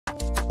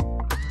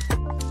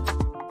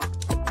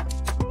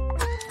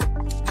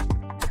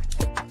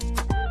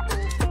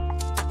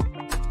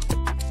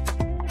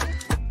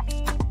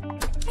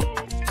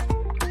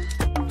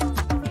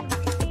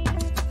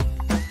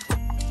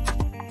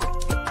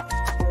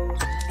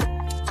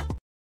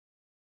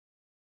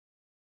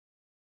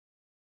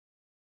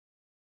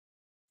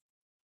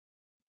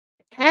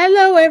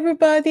Hello,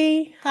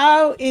 everybody.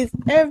 How is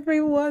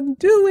everyone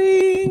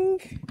doing?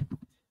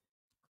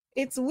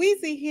 It's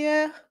Wheezy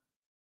here,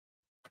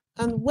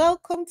 and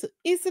welcome to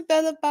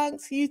Isabella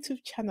Banks'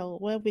 YouTube channel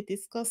where we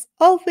discuss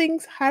all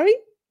things Harry,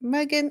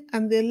 Meghan,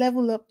 and their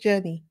level up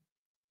journey.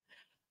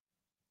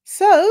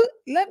 So,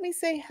 let me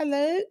say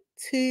hello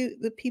to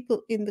the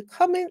people in the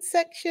comment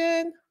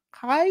section.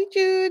 Hi,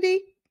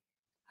 Judy.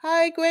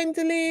 Hi,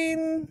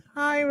 Gwendolyn.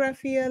 Hi,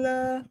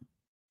 Rafaela.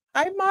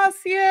 Hi,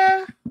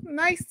 Marcia.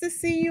 Nice to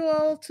see you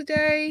all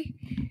today.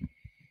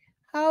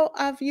 How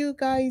have you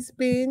guys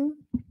been?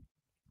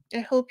 I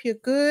hope you're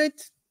good.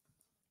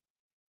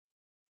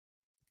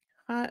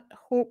 I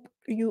hope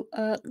you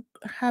are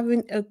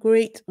having a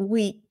great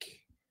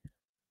week.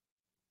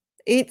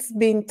 It's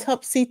been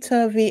topsy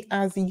turvy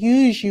as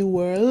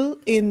usual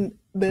in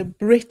the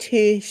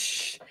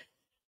British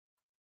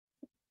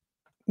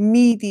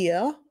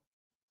media,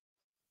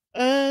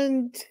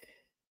 and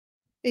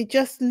it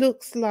just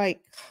looks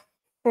like,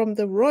 from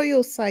the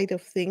royal side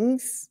of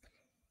things,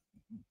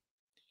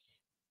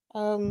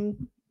 um,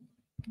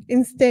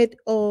 instead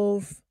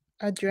of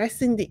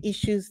addressing the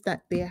issues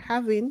that they're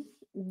having,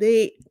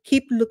 they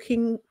keep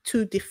looking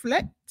to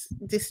deflect,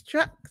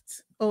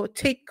 distract, or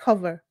take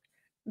cover,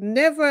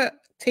 never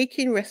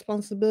taking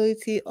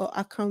responsibility or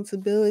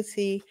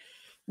accountability,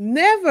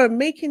 never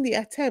making the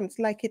attempt,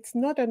 like it's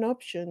not an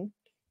option,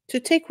 to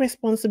take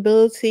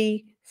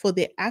responsibility for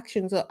their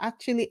actions or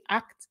actually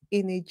act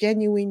in a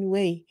genuine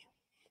way.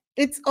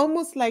 It's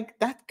almost like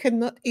that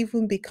cannot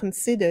even be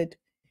considered.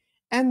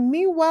 And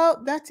meanwhile,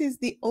 that is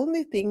the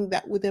only thing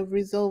that would have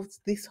resolved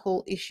this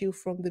whole issue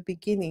from the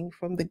beginning,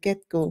 from the get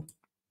go.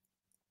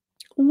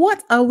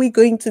 What are we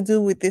going to do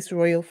with this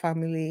royal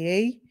family,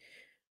 eh?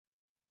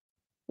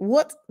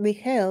 What the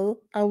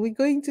hell are we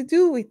going to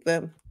do with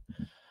them?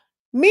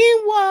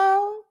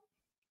 Meanwhile,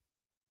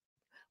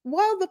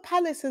 while the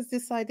palace has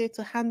decided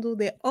to handle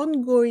their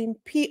ongoing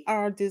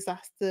PR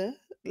disaster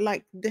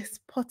like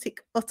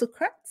despotic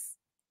autocrats,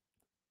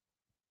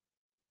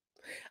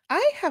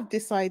 I have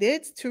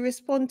decided to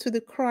respond to the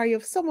cry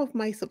of some of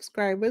my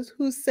subscribers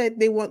who said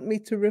they want me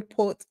to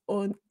report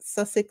on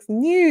Sussex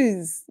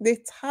news. They're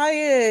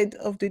tired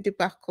of the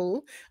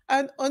debacle.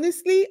 And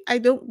honestly, I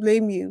don't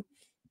blame you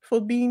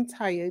for being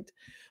tired.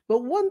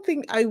 But one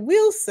thing I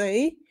will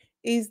say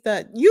is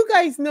that you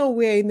guys know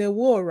we're in a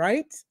war,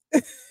 right?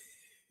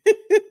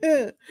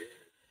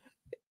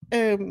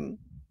 um,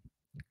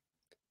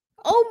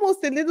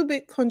 Almost a little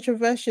bit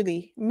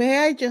controversially,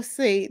 may I just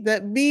say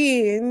that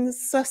being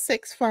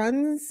Sussex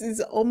fans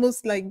is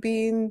almost like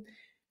being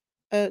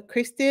a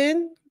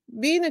Christian.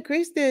 Being a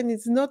Christian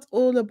is not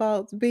all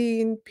about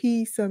being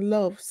peace and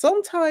love.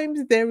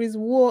 Sometimes there is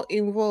war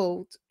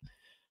involved.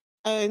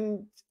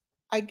 And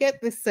I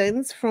get the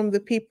sense from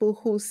the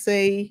people who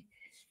say,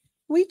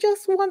 we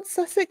just want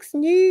Sussex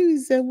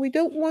news and we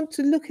don't want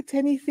to look at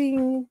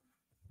anything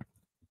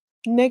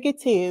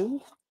negative,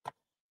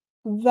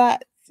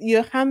 that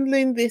you're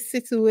handling this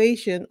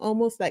situation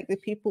almost like the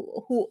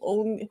people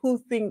who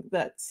think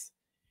that,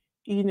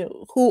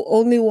 who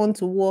only want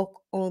to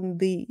walk on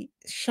the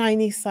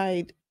shiny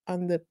side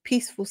and the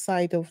peaceful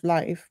side of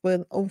life,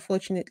 when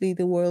unfortunately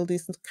the world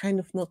is kind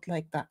of not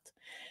like that.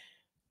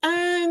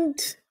 And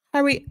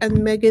Harry and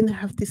Meghan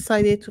have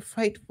decided to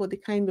fight for the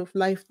kind of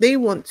life they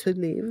want to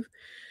live.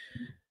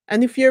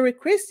 And if you're a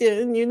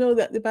Christian, you know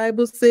that the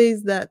Bible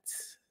says that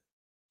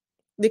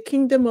the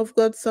kingdom of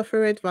God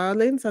suffereth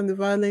violence, and the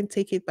violent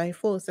take it by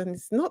force. And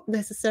it's not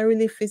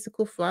necessarily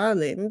physical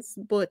violence,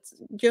 but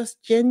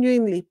just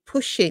genuinely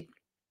pushing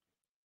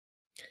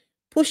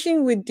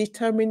with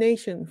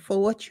determination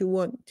for what you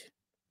want.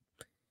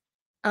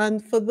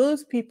 And for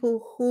those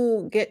people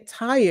who get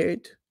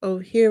tired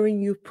of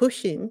hearing you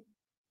pushing,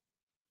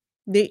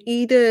 they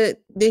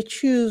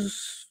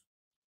choose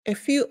a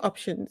few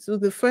options. So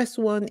the first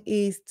one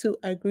is to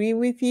agree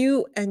with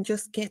you and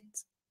just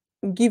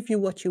give you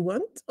what you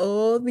want,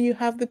 or you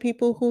have the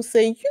people who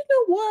say, you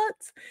know what,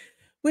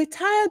 we're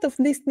tired of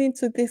listening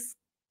to this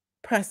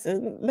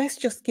person, let's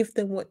just give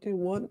them what they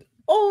want.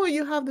 Or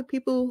you have the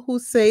people who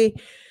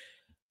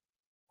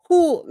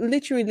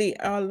literally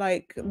are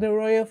like the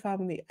royal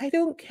family. I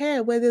don't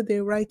care whether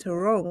they're right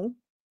or wrong.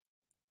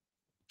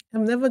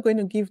 I'm never going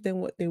to give them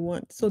what they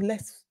want. So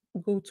let's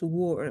go to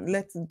war and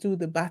let's do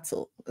the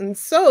battle. And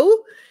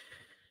so,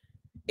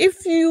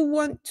 if you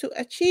want to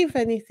achieve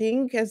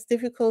anything, as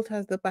difficult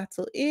as the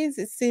battle is,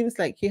 it seems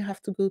like you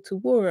have to go to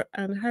war.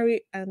 And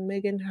Harry and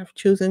Meghan have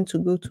chosen to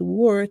go to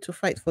war to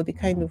fight for the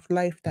kind of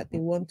life that they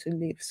want to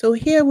live. So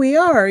here we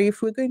are.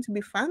 If we're going to be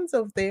fans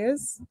of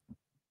theirs,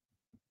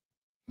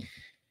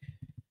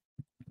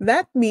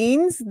 that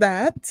means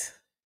that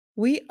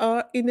we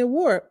are in a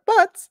war.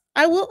 But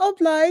I will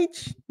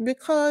oblige,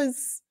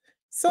 because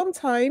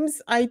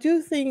sometimes I do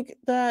think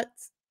that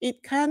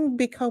it can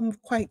become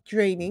quite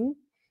draining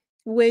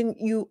when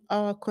you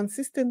are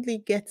consistently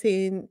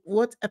getting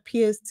what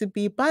appears to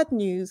be bad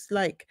news.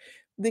 Like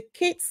the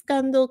Kate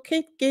scandal,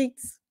 Kate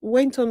Gates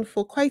went on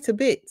for quite a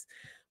bit.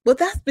 But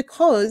that's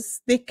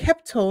because they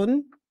kept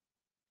on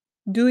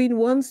doing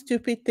one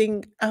stupid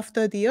thing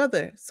after the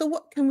other. So,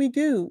 what can we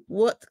do?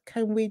 What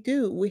can we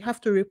do? We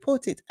have to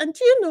report it. And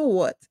do you know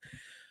what?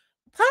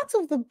 Part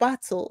of the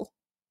battle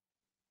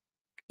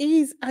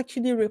is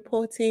actually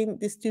reporting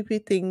the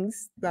stupid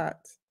things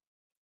that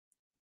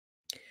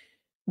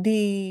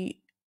the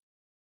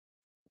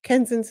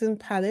Kensington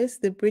Palace,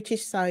 the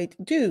British side,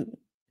 do,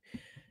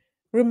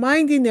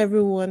 reminding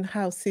everyone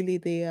how silly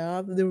they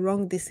are, the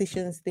wrong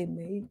decisions they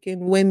make,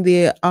 and when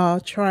they are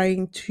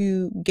trying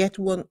to get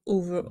one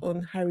over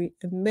on Harry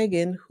and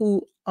Meghan,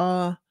 who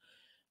are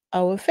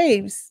our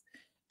faves.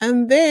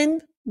 And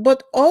then,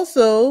 but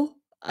also,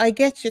 I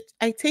get you.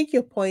 I take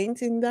your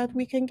point in that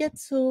we can get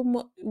so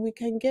much. We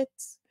can get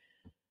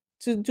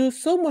to do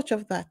so much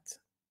of that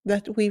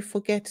we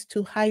forget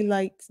to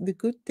highlight the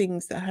good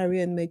things that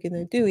Harry and Meghan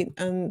are doing.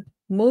 And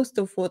most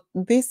of what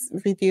this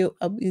video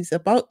is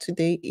about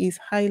today is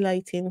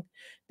highlighting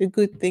the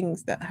good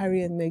things that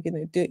Harry and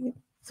Meghan are doing.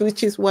 So,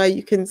 which is why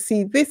you can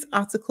see this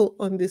article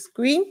on the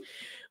screen,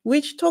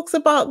 which talks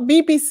about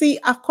BBC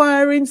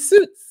acquiring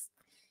suits.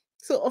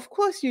 So, of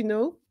course,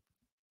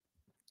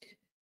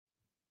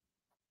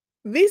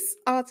 this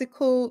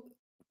article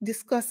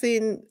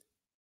discussing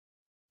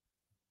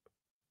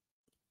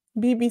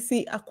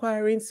BBC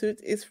acquiring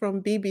suits is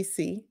from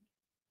BBC.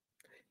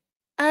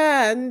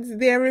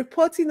 And their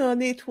reporting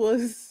on it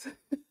was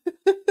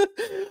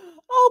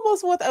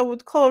almost what I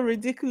would call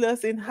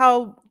ridiculous in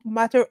how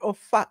matter of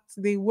fact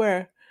they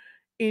were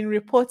in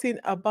reporting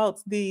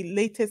about the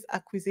latest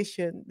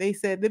acquisition. They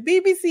said the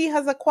BBC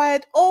has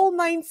acquired all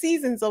 9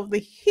 seasons of the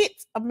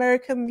hit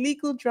American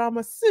legal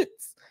drama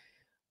Suits,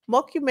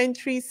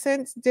 mockumentary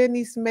St.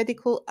 Denis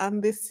Medical,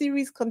 and the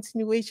series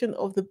continuation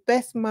of the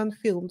Best Man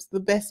films, The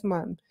Best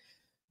Man.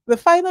 The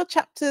final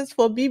chapters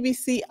for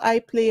BBC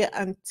iPlayer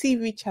and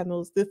TV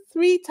channels. The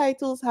 3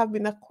 titles have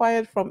been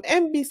acquired from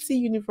NBC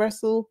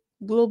Universal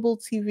Global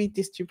TV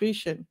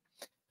Distribution.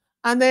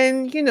 And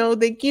then,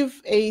 they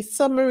give a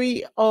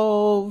summary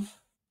of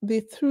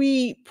the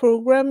 3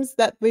 programs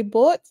that they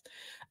bought.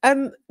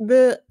 And at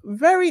the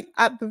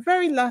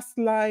very last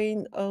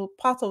line,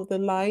 part of the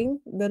line,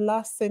 the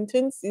last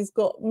sentence is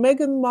got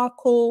Meghan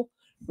Markle,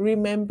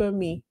 remember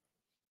me.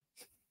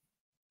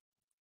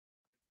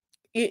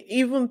 It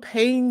even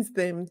pains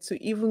them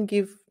to even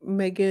give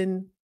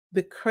Meghan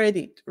the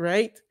credit,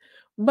 right?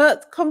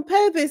 But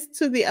compare this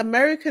to the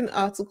American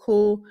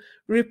article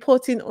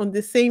reporting on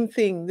the same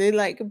thing. They're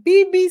like,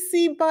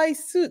 BBC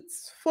buys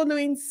Suits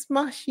following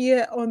smash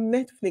year on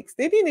Netflix.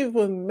 They didn't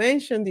even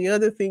mention the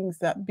other things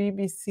that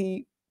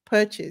BBC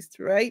purchased,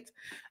 right?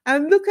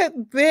 And look at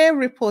their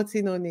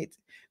reporting on it.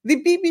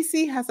 The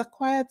BBC has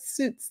acquired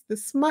Suits, the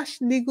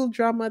smash legal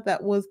drama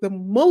that was the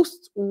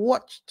most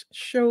watched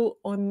show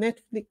on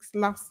Netflix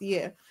last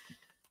year.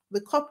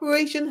 The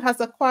corporation has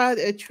acquired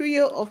a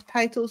trio of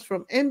titles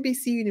from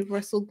NBC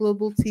Universal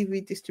Global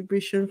TV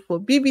Distribution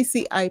for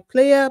BBC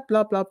iPlayer,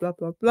 blah, blah, blah,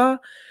 blah, blah.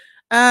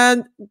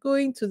 And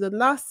going to the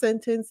last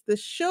sentence, the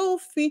show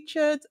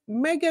featured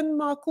Meghan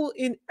Markle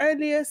in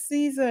earlier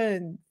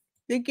seasons.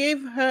 They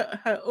gave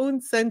her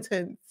own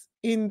sentence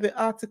in the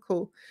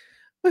article.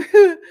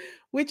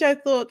 Which I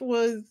thought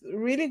was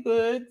really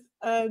good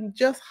and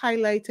just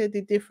highlighted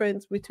the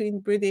difference between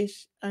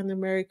British and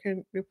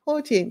American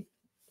reporting.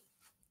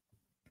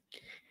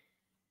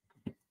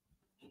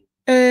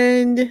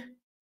 And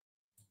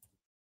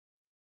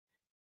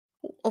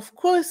of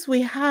course,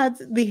 we had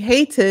the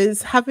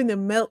haters having a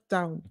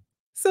meltdown.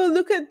 So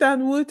look at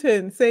Dan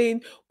Wooten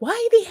saying,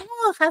 why the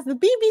hell has the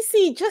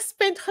BBC just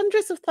spent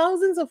hundreds of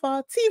thousands of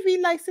our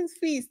TV license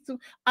fees to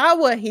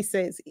our, he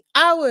says,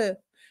 our.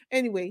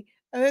 Anyway,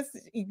 let's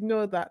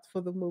ignore that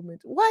for the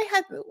moment.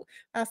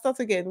 I'll start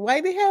again.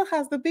 Why the hell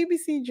has the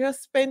BBC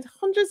just spent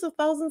hundreds of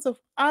thousands of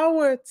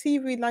our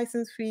TV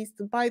license fees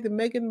to buy the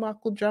Meghan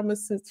Markle drama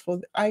suits for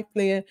the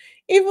iPlayer,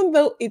 even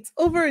though it's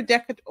over a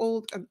decade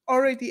old and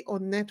already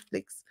on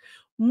Netflix?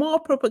 More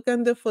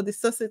propaganda for the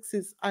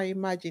Sussexes, I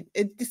imagine.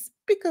 A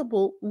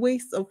despicable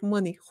waste of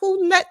money.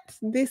 Who let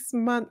this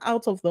man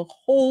out of the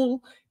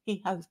hole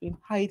he has been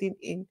hiding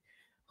in?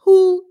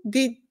 Who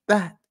did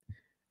that?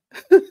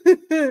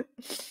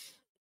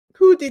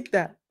 Who did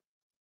that?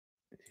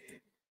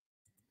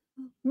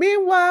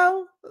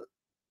 Meanwhile,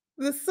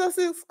 the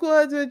Sussex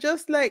squad were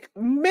just like,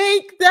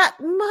 make that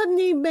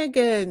money,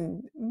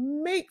 Meghan.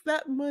 Make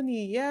that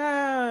money.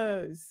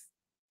 Yes.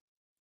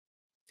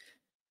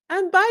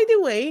 And by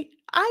the way,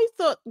 I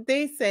thought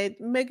they said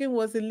Meghan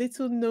was a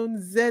little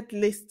known Z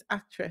list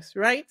actress,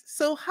 right?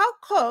 So how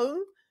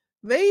come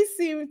they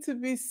seem to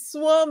be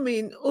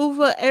swarming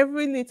over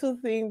every little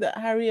thing that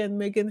Harry and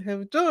Meghan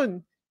have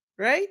done,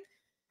 right?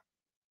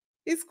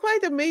 It's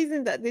quite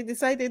amazing that they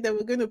decided they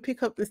were going to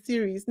pick up the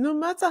series, no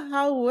matter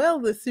how well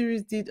the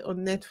series did on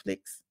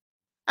Netflix.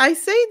 I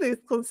say this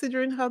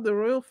considering how the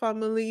royal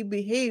family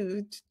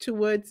behaved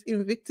towards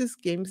Invictus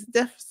Games,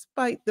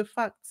 despite the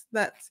fact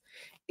that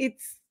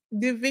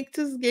the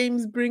Invictus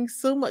Games bring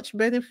so much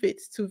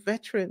benefit to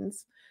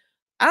veterans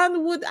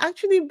and would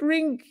actually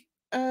bring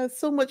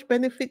so much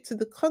benefit to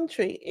the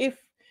country if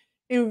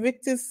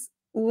Invictus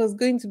was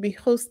going to be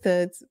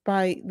hosted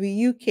by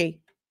the UK.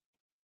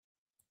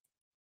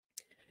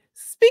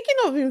 Speaking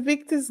of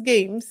Invictus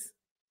Games,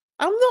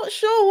 I'm not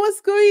sure what's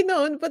going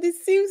on, but it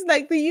seems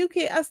like the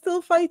UK are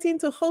still fighting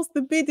to host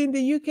the bid in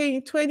the UK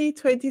in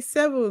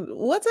 2027.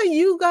 What are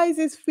you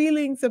guys'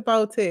 feelings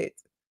about it?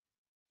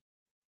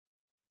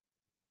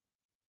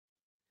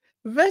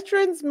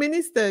 Veterans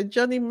Minister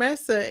Johnny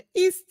Mercer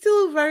is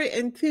still very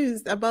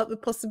enthused about the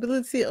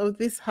possibility of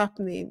this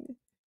happening.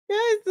 Yeah,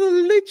 it's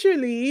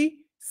literally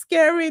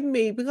scaring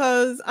me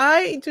because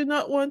I do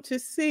not want to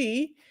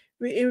see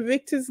the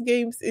Invictus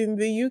Games in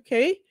the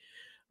UK.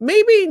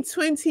 Maybe in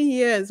 20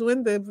 years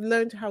when they've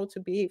learned how to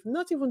behave,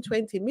 not even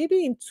 20,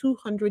 maybe in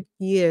 200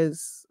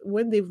 years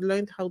when they've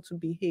learned how to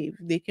behave,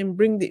 they can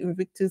bring the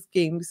Invictus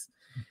Games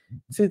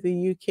to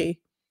the UK.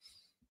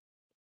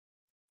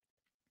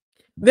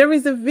 There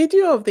is a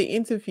video of the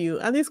interview,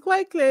 and it's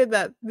quite clear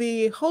that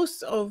the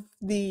host of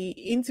the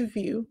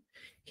interview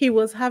he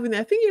was having,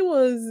 I think it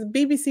was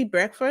BBC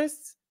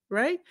Breakfast,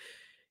 right?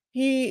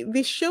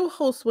 The show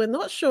hosts were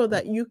not sure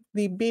that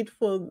the bid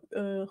for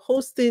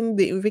hosting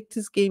the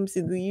Invictus Games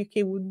in the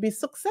UK would be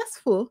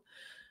successful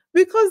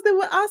because they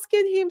were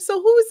asking him,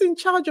 so who is in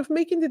charge of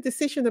making the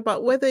decision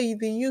about whether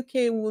the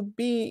UK would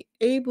be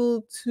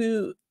able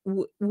to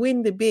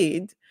win the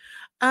bid?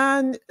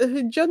 And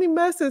Johnny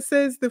Mercer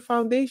says the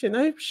foundation.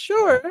 I'm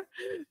sure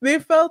they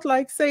felt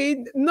like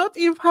saying, not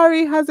if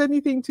Harry has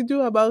anything to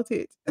do about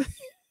it.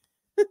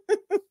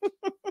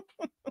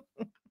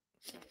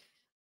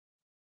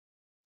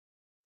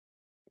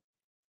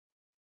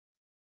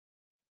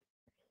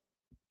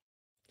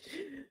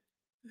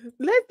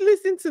 Let's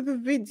listen to the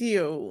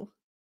video.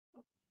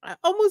 I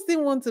almost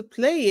didn't want to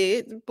play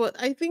it, but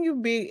I think it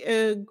would be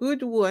a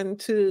good one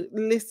to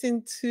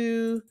listen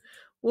to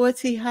what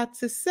he had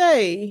to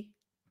say.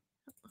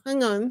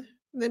 Hang on,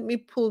 let me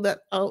pull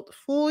that out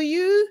for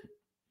you.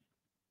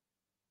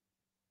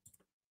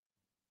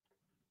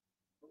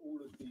 All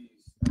of these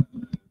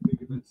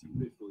big events you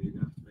bid for, you're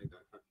going to have to make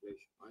that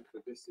calculation, right?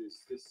 But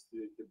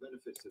the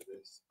benefits of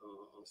this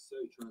are so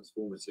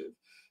transformative.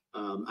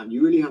 And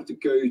you really have to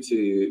go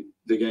to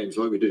the games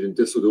like we did in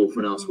Düsseldorf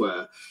and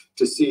elsewhere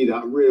to see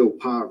that real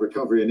power of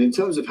recovery. And in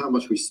terms of how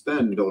much we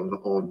spend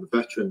on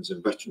veterans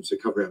and veterans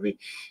recovery, I mean,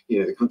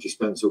 the country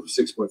spends over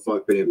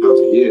 £6.5 billion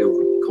a year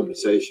on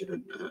compensation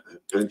and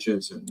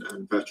pensions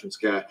and veterans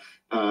care.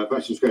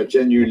 Veterans care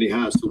genuinely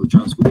has sort of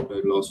transformed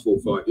over the last 4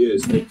 or 5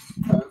 years.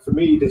 For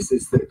me, this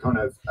is the kind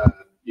of,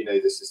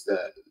 this is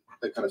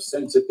the kind of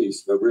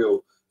centerpiece of a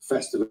real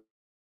festival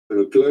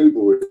of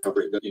global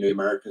recovery that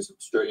Americans and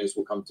Australians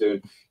will come to,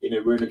 and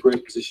we're in a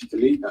great position to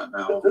lead that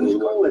now.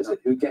 Who's call is it?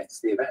 Who gets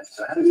the event?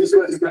 So how does this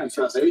work? It's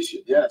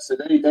foundation, yeah. So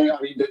I mean,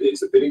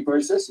 it's a bidding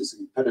process. It's a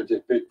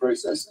competitive bid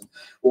process, and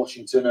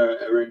Washington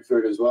are in for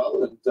it as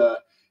well. And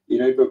but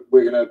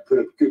we're going to put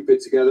a good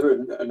bid together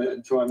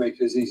and try and make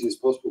it as easy as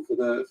possible for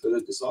the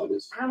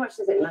deciders. How much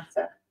does it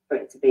matter for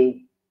it to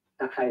be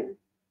at home?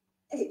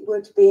 It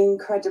would be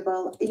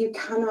incredible. You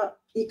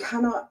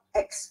cannot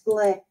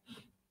explain.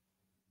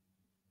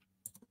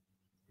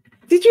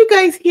 Did you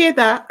guys hear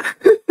that?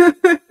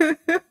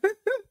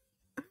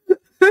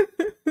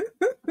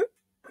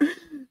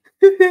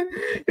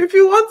 If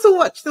you want to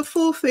watch the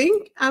full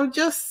thing, I'm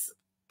just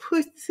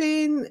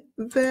putting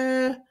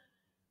the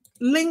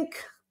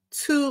link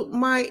to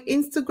my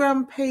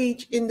Instagram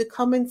page in the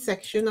comment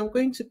section. I'm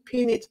going to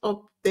pin it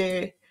up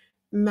there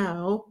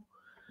now.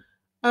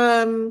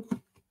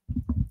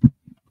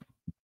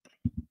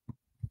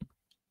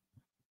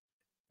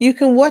 You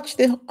can watch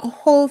the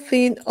whole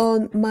thing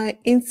on my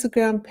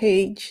Instagram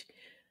page.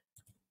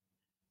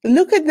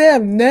 Look at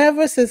them,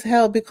 nervous as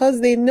hell, because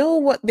they know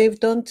what they've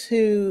done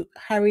to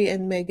Harry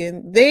and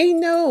Meghan. They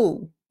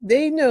know.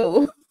 They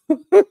know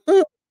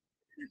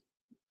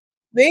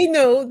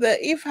that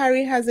if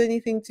Harry has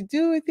anything to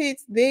do with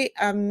it, they're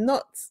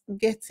not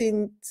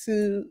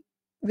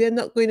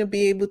going to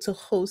be able to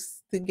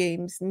host the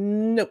games.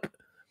 Nope.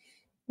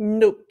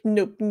 Nope,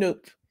 nope,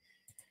 nope.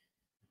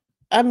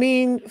 I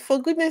mean, for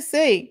goodness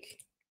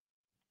sake,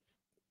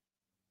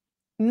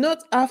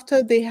 not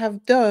after they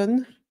have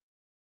done.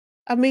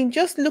 I mean,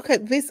 just look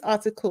at this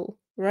article,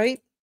 right?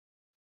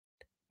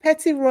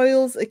 Petty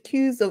royals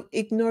accused of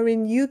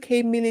ignoring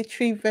UK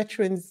military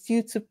veterans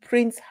due to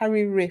Prince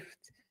Harry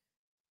rift.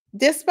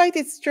 Despite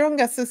its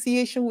strong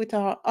association with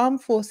our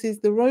armed forces,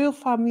 the royal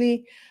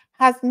family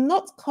has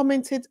not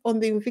commented on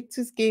the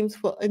Invictus Games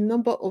for a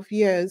number of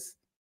years.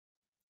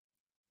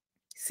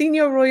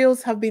 Senior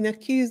royals have been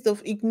accused of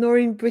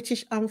ignoring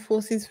British Armed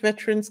Forces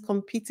veterans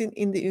competing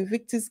in the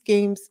Invictus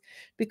Games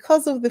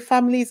because of the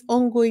family's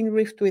ongoing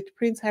rift with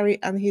Prince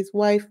Harry and his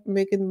wife,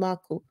 Meghan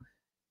Markle.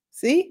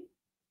 See?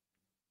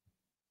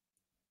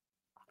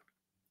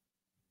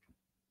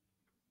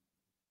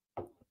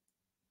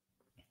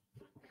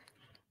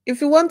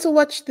 If you want to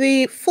watch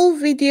the full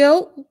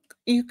video,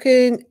 you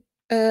can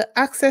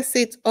access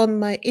it on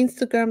my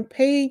Instagram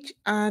page,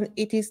 and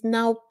it is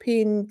now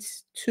pinned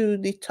to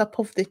the top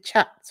of the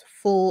chat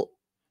for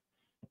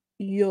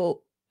your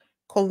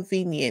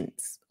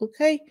convenience.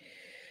 Okay,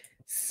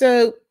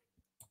 so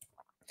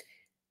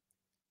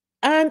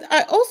And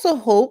I also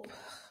hope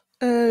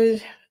uh,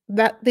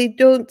 that they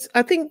don't,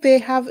 I think they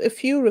have a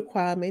few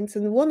requirements,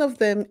 and one of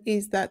them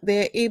is that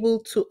they're able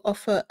to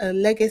offer a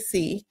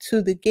legacy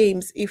to the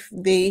games if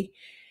they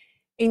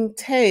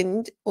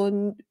intend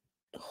on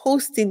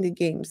hosting the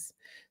games.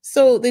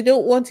 So they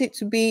don't want it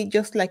to be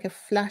just like a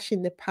flash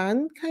in the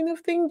pan kind of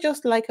thing,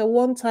 just like a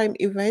one time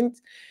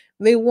event.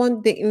 They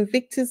want the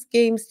Invictus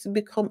Games to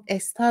become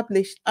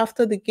established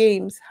after the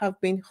games have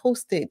been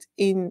hosted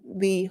in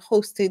the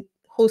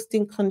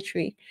hosting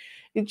country.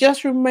 It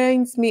just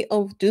reminds me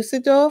of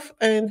Dusseldorf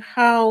and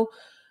how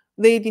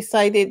they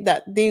decided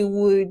that they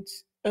would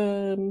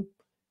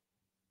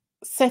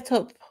set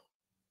up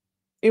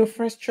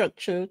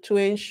infrastructure to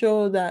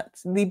ensure that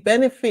the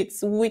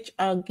benefits which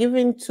are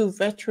given to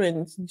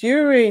veterans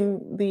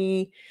during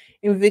the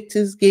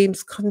Invictus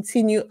Games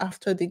continue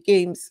after the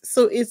games.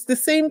 So it's the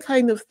same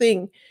kind of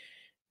thing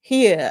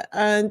here.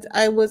 And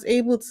I was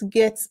able to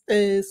get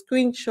a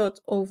screenshot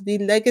of the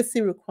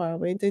legacy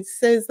requirement. It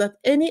says that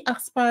any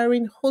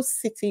aspiring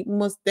host city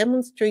must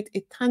demonstrate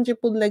a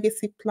tangible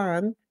legacy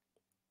plan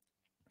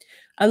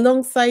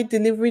alongside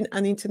delivering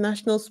an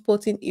international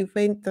sporting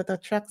event that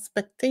attracts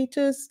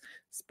spectators,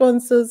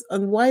 sponsors,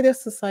 and wider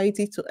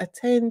society to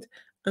attend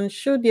and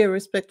show their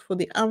respect for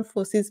the armed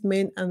forces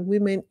men and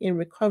women in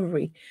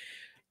recovery.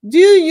 Do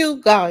you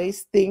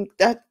guys think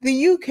that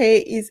the UK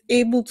is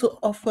able to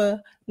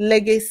offer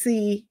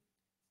legacy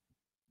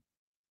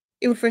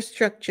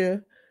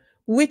infrastructure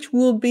which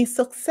will be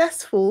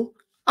successful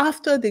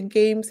after the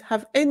games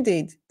have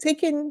ended? For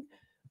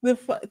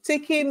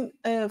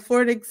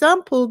an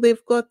example,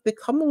 they've got the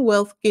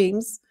Commonwealth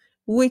Games,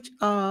 which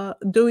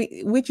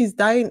is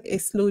dying a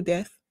slow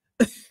death.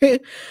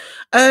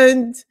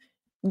 And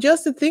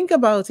just to think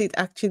about it,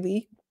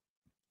 actually,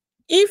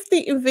 if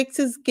the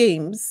Invictus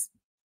Games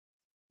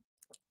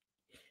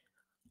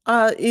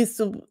is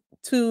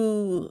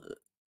to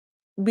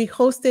be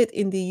hosted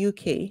in the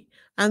UK,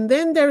 and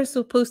then there is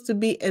supposed to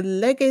be a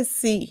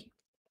legacy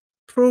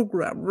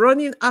program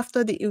running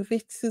after the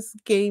Invictus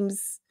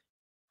Games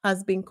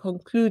has been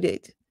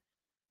concluded.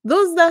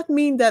 Does that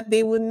mean that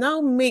they will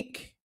now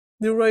make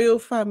the royal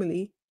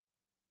family,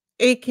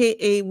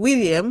 aka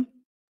William,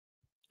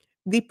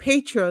 the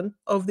patron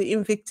of the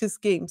Invictus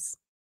Games?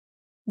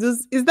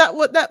 Is that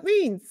what that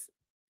means?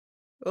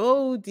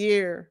 Oh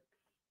dear.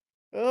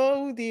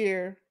 Oh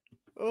dear.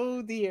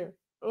 Oh dear.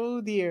 Oh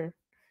dear.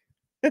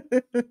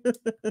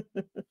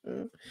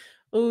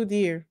 Oh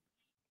dear.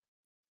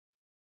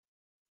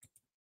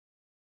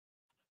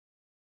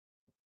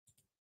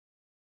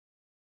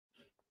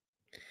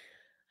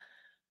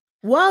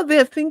 While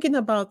they're thinking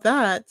about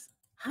that,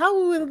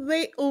 how will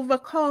they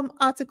overcome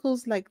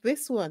articles like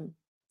this one?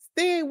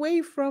 Stay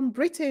away from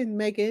Britain,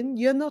 Meghan.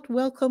 You're not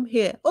welcome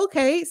here.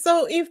 Okay,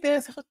 so if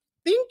they're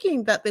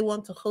thinking that they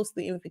want to host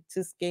the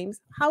Invictus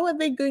Games, how are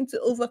they going to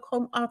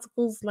overcome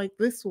articles like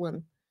this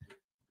one?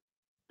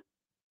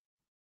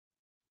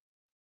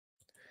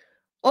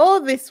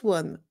 Or this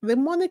one, the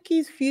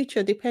monarchy's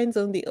future depends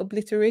on the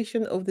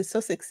obliteration of the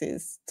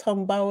Sussexes,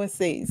 Tom Bauer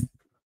says.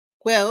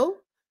 Well,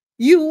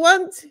 you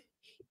want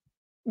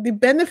the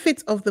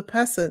benefit of the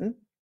person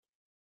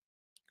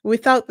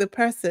without the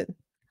person.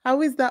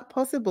 How is that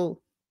possible?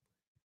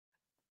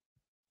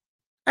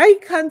 I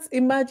can't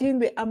imagine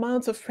the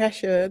amount of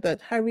pressure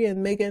that Harry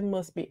and Meghan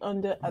must be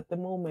under at the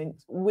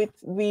moment with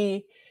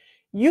the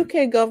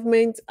UK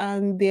government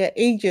and their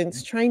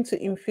agents trying to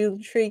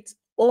infiltrate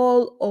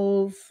all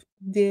of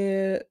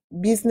their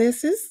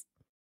businesses,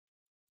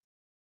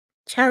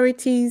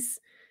 charities,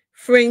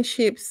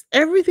 friendships,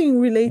 everything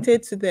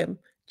related to them,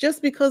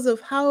 just because of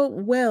how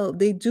well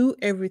they do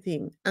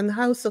everything and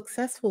how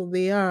successful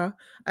they are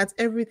at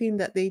everything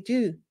that they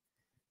do.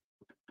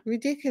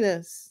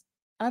 Ridiculous.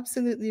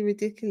 Absolutely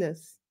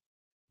ridiculous.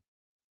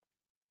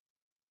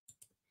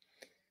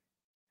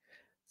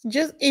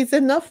 Just it's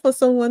enough for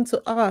someone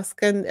to ask,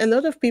 and a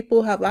lot of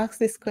people have asked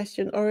this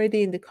question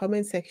already in the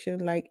comment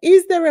section, like,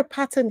 is there a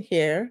pattern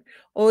here,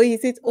 or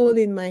is it all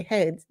in my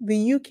head?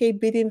 The UK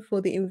bidding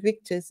for the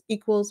Invictus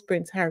equals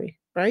Prince Harry,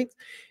 right?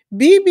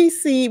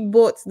 BBC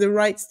bought the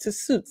rights to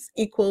Suits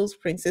equals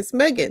Princess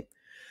Meghan.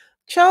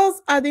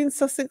 Charles adding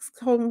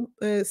Sussex.com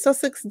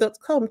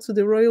to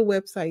the royal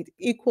website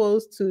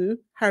equals to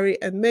Harry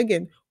and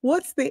Meghan.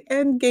 What's the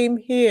end game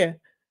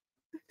here?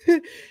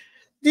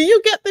 Do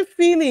you get the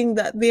feeling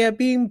that they are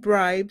being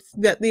bribed,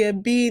 that they are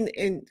being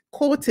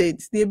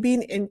courted, they're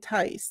being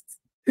enticed?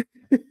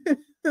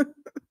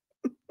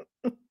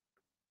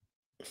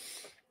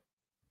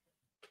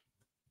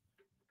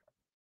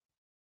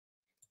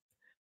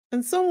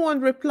 And someone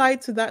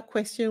replied to that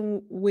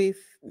question with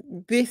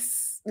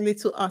this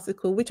little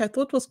article, which I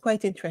thought was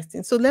quite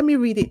interesting. So let me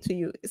read it to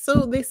you.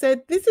 So they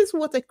said, this is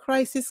what a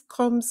crisis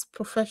comms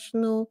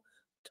professional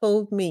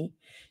told me.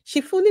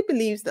 She fully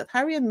believes that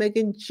Harry and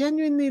Meghan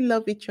genuinely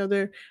love each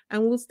other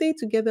and will stay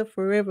together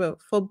forever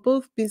for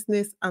both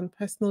business and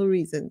personal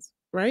reasons,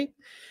 right?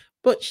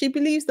 But she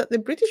believes that the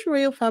British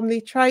royal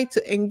family tried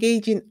to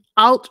engage in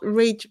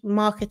outrage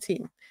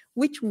marketing,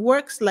 which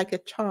works like a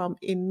charm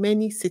in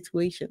many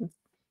situations.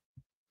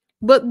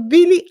 But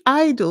Billy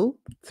Idol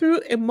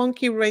threw a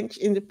monkey wrench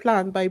in the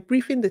plan by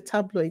briefing the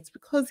tabloids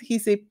because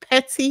he's a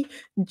petty,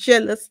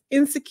 jealous,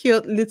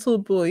 insecure little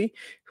boy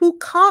who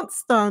can't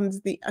stand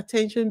the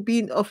attention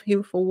being off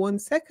him for 1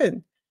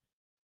 second.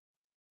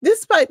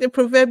 Despite the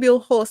proverbial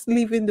horse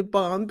leaving the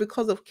barn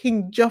because of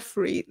King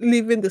Joffrey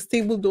leaving the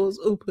stable doors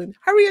open,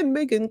 Harry and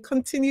Meghan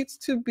continued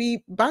to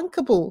be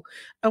bankable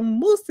and,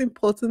 most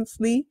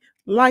importantly,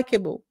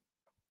 likable.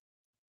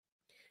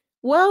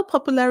 While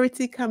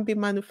popularity can be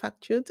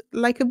manufactured,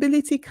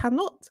 likability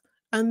cannot,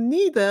 and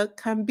neither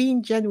can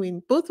being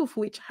genuine, both of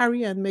which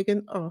Harry and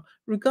Meghan are,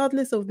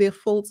 regardless of their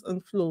faults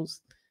and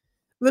flaws.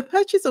 The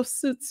purchase of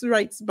Suits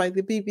rights by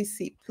the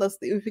BBC, plus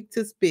the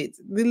Invictus bid,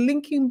 the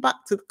linking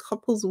back to the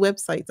couple's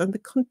website, and the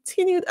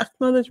continued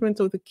acknowledgement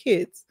of the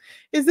kids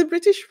is the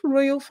British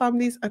royal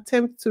family's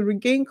attempt to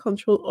regain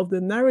control of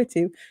the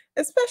narrative,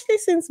 especially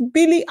since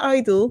Billy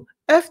Idol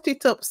effed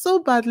it up so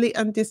badly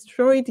and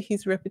destroyed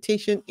his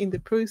reputation in the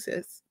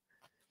process.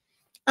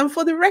 And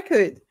for the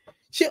record,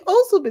 she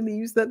also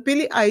believes that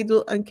Billy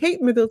Idol and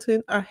Kate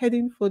Middleton are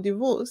heading for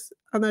divorce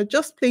and are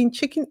just playing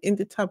chicken in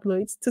the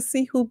tabloids to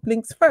see who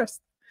blinks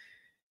first.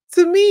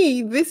 To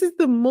me, this is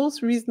the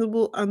most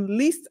reasonable and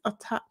least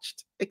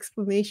attached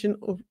explanation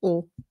of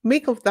all.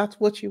 Make of that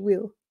what you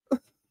will.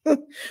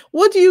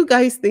 What do you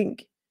guys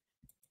think?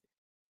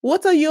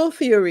 What are your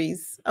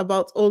theories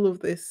about all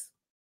of this?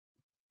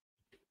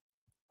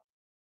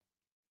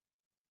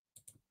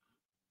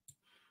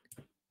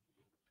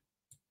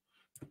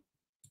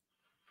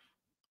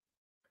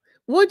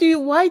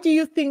 Why do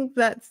you think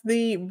that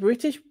the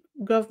British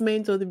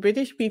government or the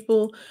British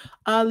people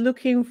are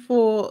looking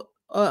for,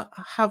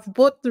 have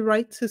bought the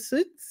right to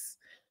Suits,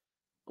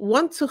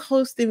 want to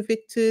host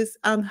Invictus,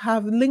 and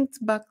have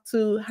linked back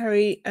to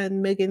Harry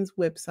and Meghan's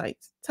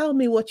website? Tell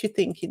me what you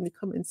think in the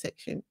comment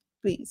section,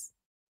 please.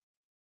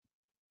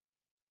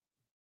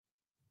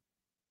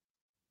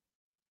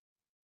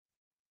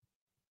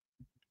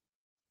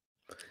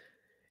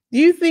 Do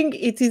you think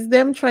it is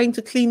them trying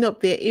to clean up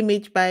their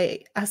image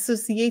by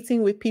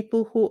associating with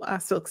people who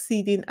are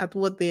succeeding at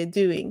what they're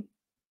doing?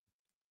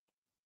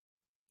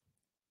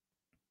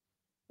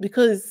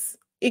 Because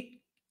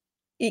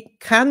it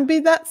can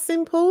be that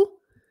simple.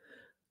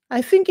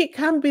 I think it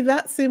can be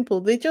that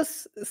simple. They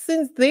just,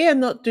 since they are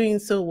not doing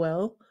so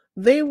well,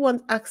 they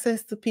want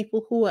access to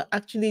people who are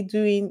actually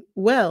doing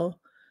well.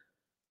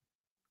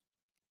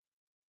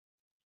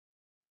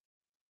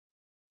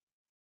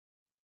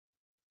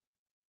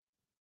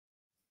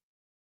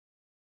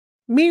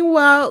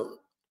 Meanwhile,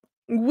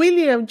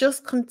 William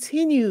just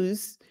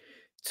continues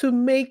to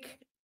make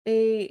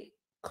a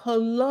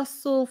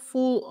colossal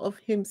fool of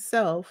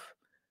himself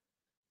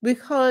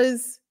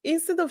because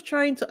instead of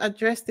trying to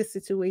address the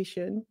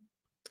situation,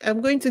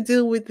 I'm going to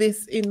deal with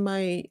this in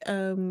my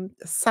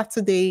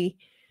Saturday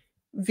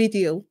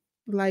video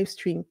live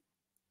stream.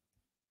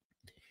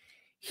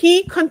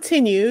 He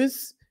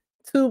continues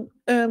to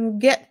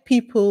get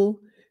people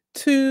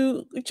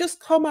to just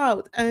come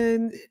out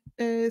and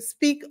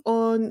speak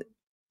on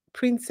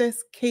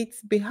Princess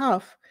Kate's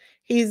behalf.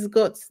 He's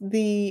got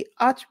the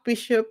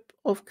Archbishop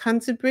of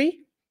Canterbury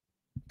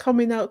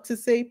coming out to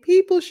say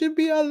people should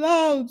be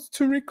allowed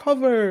to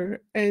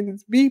recover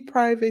and be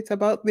private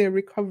about their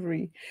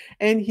recovery.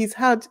 And he's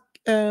had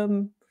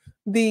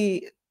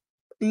the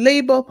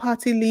Labour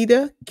Party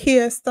leader,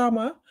 Keir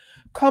Starmer,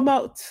 come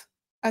out,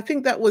 I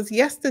think that was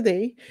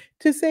yesterday,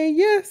 to say,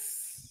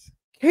 yes,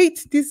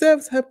 Kate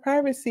deserves her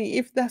privacy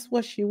if that's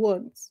what she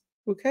wants.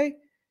 Okay?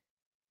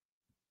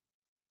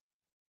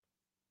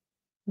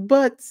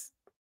 But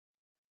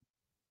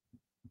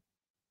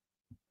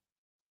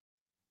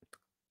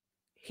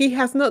he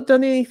has not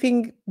done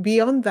anything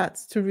beyond that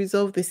to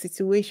resolve the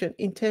situation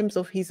in terms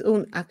of his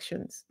own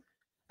actions.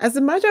 As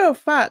a matter of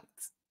fact,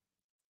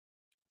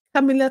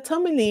 Camilla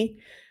Tominey,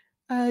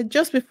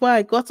 just before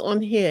I got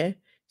on here,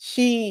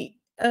 she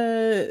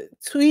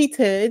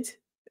tweeted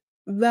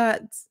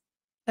that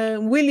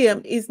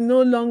William is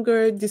no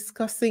longer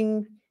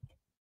discussing,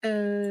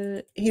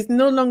 he's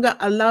no longer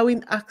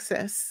allowing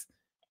access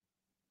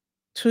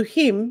to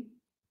him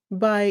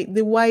by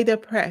the wider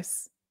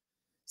press.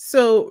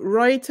 So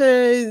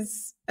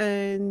Reuters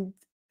and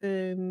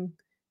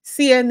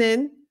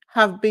CNN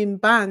have been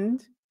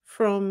banned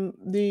from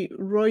the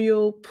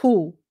royal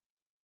pool.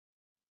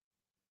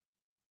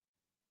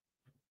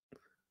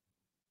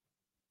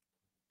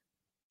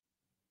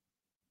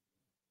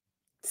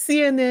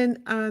 CNN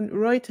and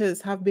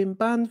Reuters have been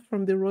banned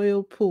from the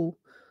royal pool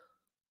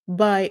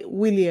by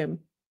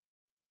William.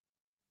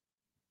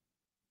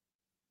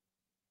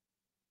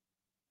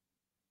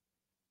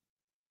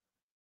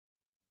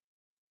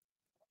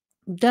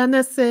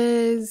 Dana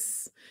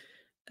says,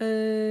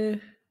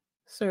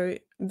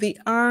 sorry, the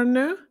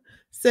Arna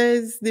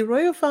says the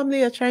royal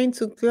family are trying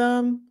to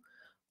glam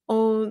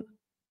on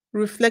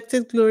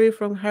reflected glory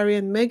from Harry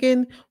and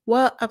Meghan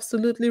while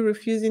absolutely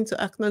refusing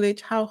to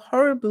acknowledge how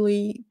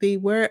horribly they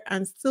were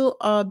and still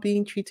are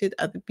being treated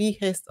at the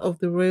behest of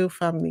the royal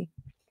family.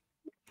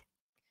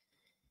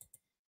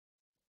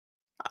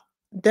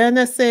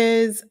 Dana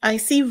says, I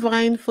see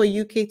Vine for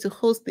UK to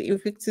host the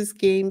Invictus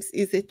Games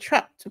is a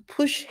trap to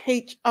push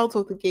H out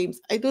of the games.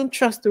 I don't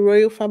trust the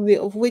royal family,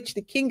 of which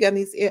the king and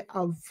his heir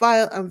are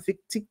vile and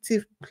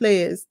vindictive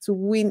players, to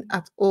win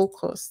at all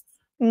costs.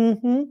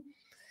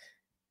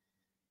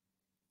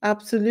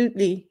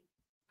 Absolutely.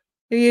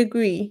 We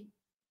agree.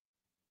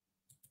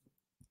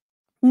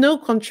 No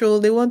control.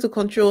 They want to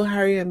control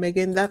Harry and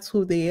Meghan. That's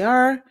who they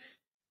are.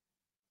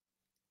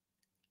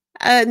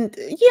 And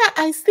yeah,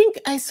 I think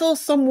I saw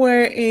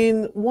somewhere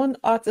in one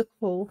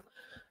article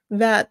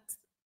that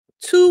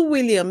to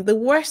William, the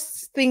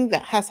worst thing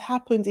that has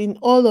happened in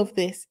all of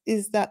this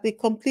is that they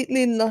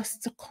completely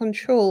lost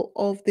control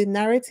of the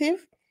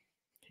narrative.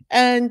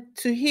 And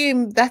to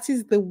him, that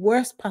is the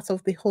worst part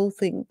of the whole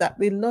thing, that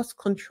they lost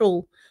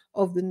control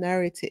of the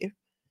narrative.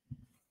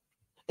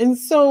 And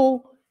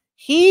so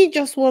he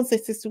just wants a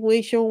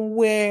situation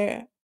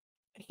where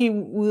he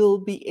will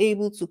be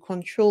able to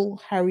control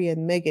Harry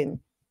and Meghan.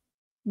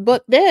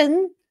 But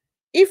then,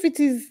 if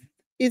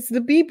it's the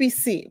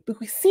BBC,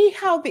 because see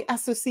how the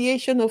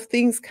association of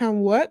things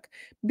can work,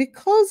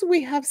 because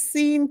we have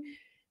seen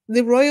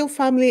the royal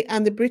family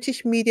and the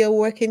British media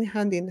working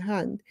hand in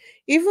hand,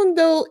 even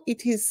though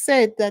it is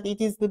said that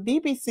it is the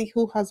BBC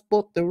who has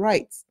bought the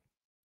rights.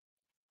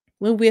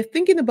 When we're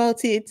thinking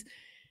about it,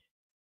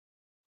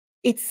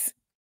 it's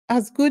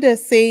as good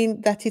as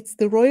saying that it's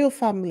the royal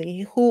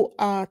family who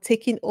are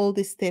taking all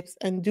these steps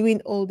and doing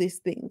all these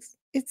things.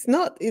 It's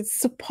not. It's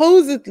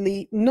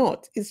supposedly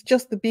not. It's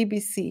just the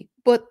BBC.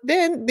 But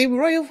then the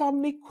royal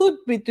family could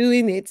be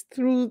doing it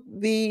through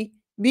the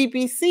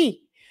BBC,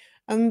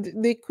 and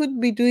they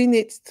could be doing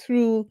it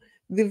through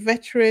the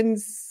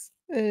veterans,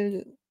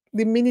 the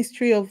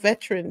Ministry of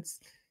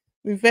Veterans.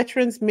 The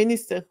veterans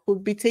minister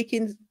could be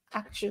taking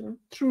action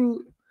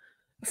through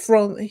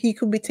he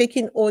could be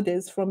taking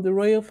orders from the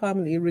royal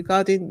family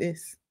regarding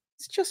this.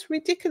 It's just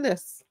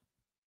ridiculous.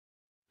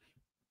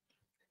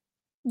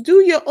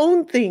 Do your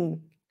own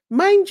thing.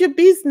 Mind your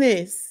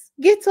business.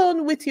 Get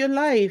on with your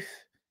life.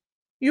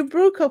 You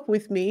broke up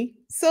with me,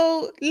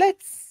 so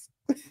let's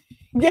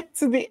get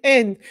to the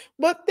end.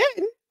 But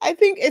then I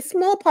think a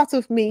small part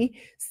of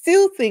me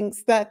still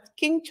thinks that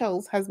King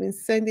Charles has been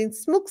sending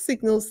smoke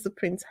signals to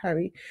Prince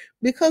Harry,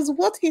 because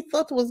what he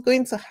thought was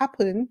going to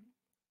happen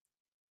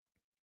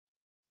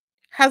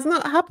has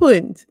not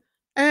happened.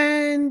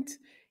 And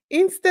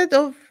instead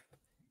of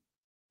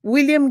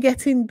William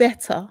getting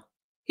better,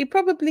 he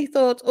probably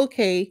thought,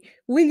 okay,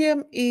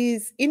 William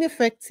is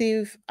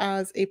ineffective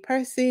as a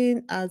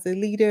person, as a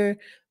leader,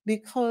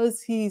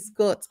 because he's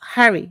got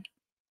Harry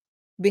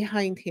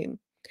behind him.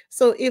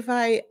 So if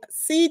I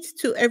cede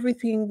to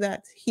everything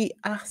that he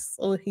asks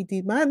or he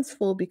demands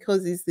for,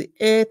 because he's the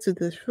heir to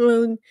the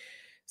throne,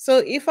 so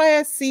if I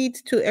accede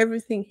to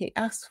everything he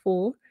asks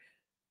for,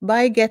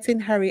 by getting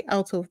Harry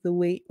out of the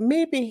way,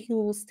 maybe he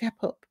will step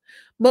up.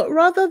 But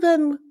rather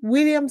than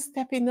William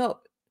stepping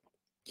up,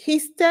 he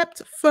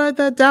stepped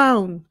further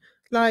down.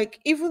 Like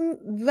even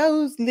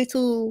those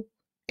little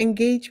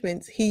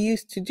engagements he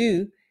used to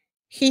do,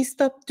 he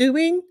stopped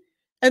doing.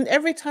 And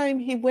every time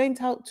he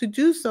went out to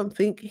do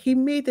something, he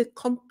made a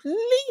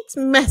complete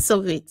mess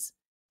of it.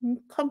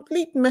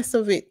 Complete mess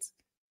of it.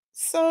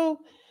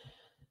 So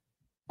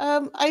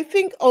I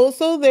think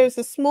also there's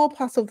a small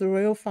part of the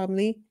royal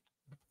family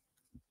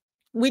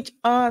which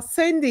are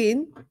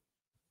sending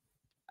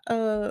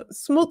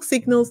smoke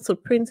signals to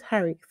Prince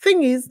Harry.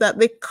 Thing is that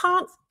they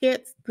can't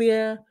get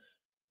their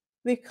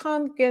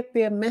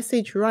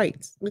message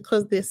right,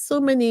 because there's so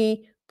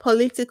many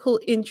political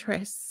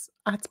interests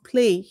at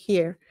play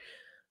here.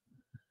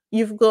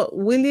 You've got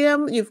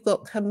William, you've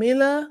got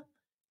Camilla,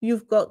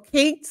 you've got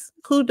Kate,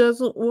 who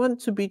doesn't want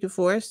to be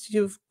divorced.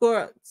 You've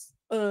got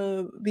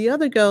the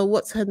other girl,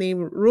 what's her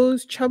name,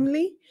 Rose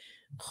Chumley,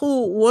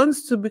 who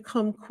wants to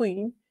become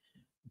queen.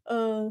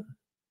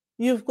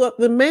 You've got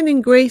the men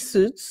in grey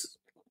suits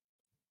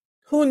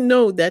who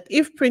know that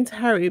if Prince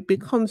Harry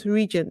becomes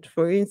regent,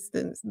 for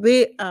instance,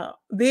 they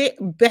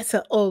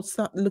better all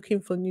start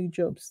looking for new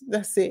jobs.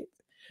 That's it.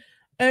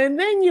 And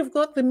then you've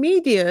got the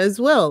media as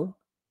well.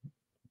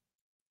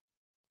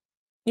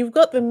 You've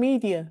got the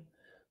media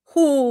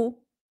who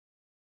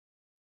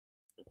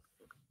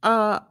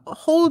are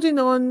holding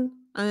on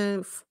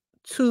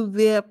to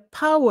their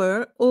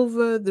power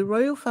over the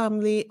royal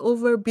family,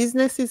 over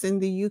businesses in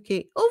the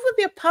UK, over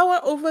their power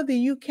over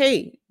the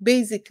UK,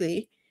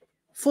 basically,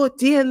 for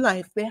dear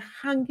life. They're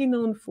hanging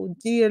on for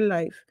dear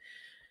life.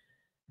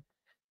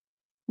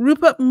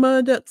 Rupert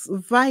Murdoch's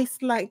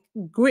vice-like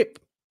grip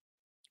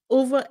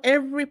over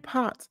every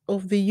part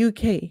of the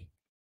UK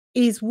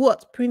is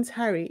what Prince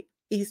Harry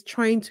is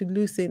trying to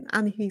loosen,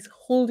 and he's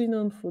holding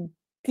on for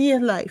dear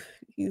life.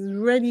 He's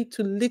ready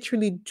to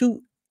literally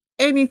do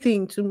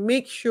anything to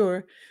make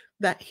sure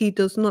that he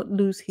does not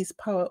lose his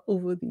power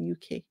over the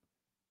UK.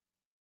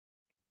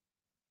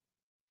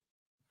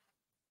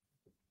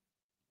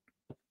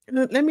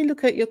 Let me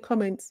look at your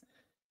comments.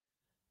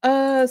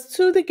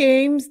 To the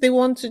games, they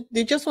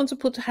just want to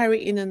put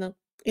Harry in an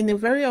in a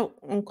very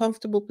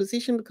uncomfortable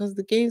position because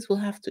the games will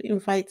have to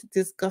invite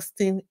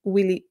disgusting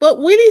Willie. But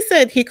Willie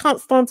said he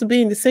can't stand to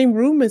be in the same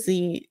room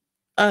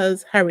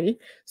as Harry.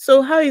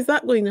 So how is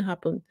that going to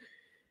happen?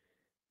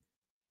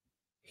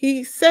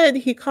 He said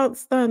he can't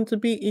stand to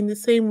be in the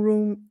same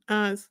room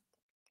as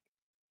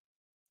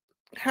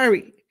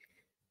Harry.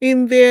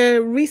 In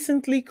their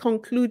recently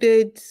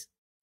concluded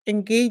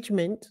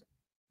engagement,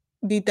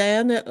 the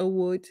Diana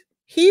Award,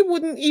 he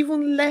wouldn't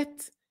even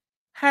let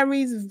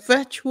Harry's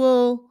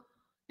virtual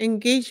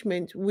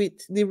engagement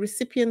with the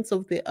recipients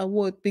of the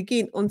award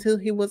begin until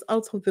he was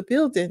out of the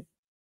building.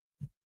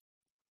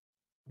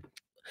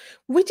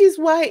 Which is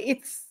why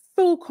it's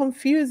so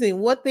confusing.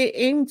 What they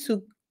aim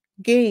to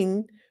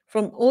gain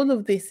from all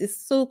of this is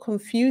so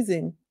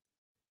confusing.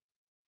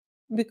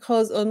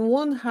 Because on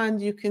one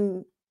hand, you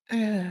can,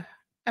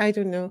 I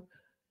don't know.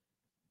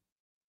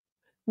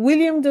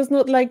 William does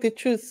not like the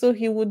truth, so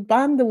he would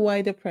ban the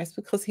wider press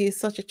because he is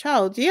such a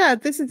child. Yeah,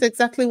 this is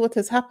exactly what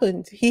has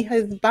happened. He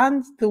has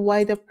banned the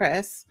wider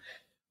press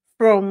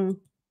from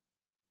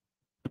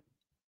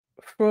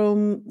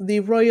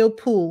the royal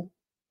pool.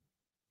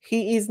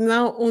 He is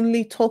now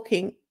only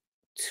talking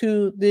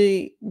to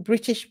the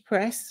British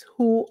press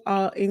who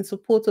are in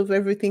support of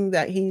everything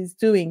that he's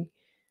doing.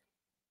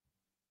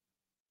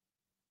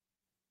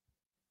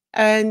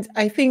 And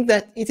I think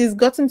that it has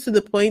gotten to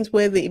the point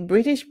where the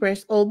British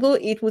press, although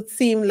it would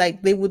seem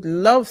like they would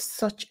love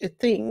such a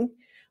thing,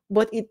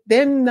 but it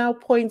then now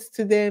points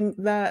to them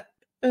that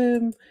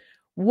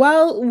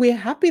while we're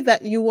happy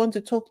that you want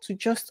to talk to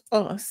just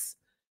us,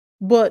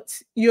 but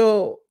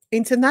your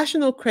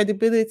international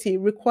credibility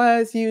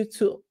requires you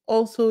to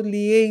also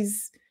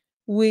liaise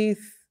with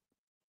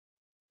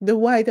the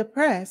wider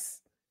press.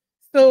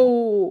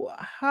 So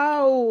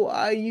how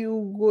are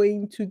you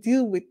going to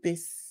deal with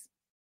this?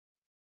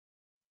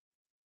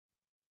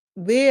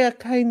 They are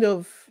kind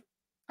of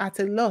at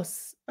a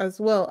loss as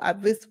well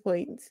at this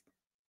point.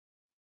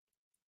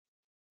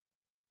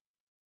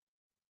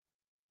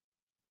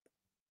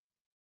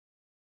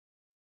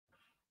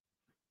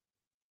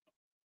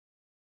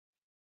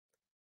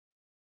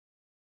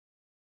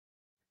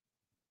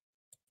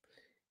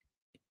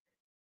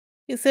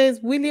 He says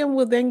William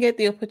will then get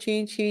the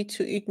opportunity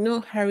to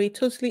ignore Harry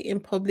totally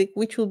in public,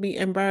 which will be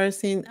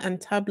embarrassing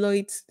and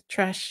tabloids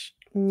trash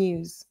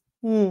news.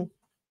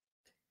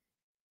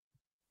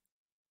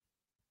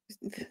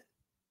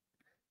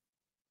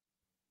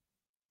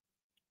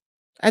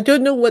 I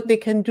don't know what they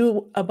can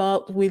do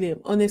about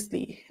William,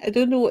 honestly. I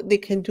don't know what they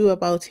can do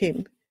about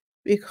him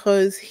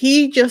because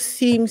he just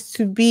seems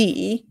to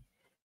be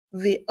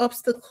the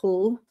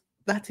obstacle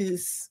that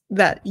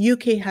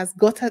UK has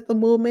got at the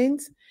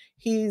moment.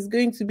 He is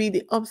going to be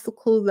the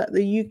obstacle that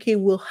the UK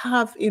will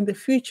have in the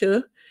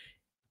future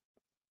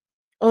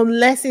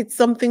unless it's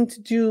something to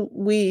do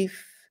with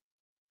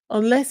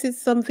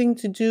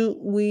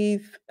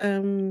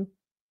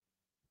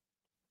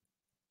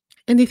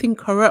anything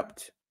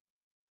corrupt.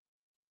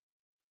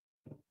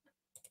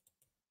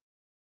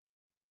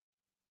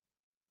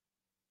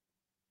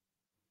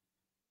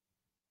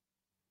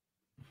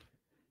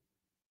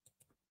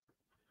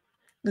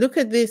 Look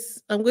at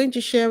this. I'm going to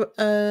share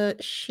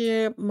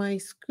my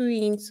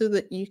screen so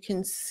that you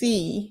can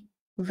see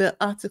the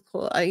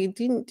article. I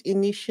didn't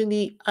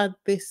initially add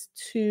this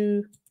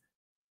to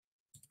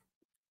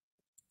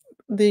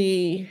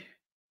the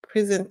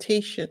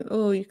presentation.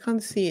 Oh, you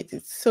can't see it.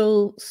 It's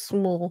so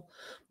small.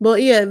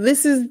 But yeah,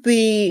 this is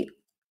the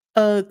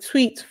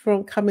tweet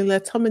from Camilla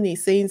Tominey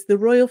saying the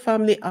royal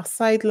family are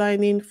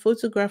sidelining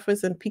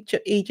photographers and picture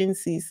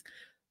agencies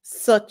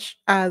such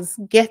as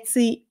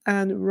Getty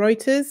and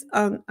Reuters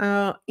and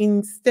are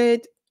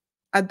instead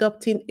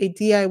adopting a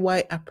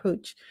DIY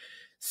approach.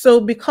 So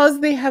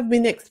because they have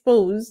been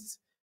exposed,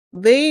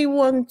 they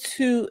want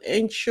to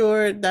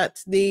ensure that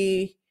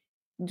they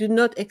do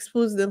not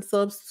expose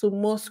themselves to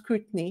more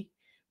scrutiny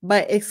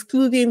by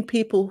excluding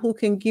people who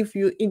can give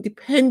you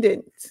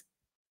independent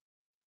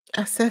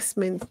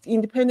assessments,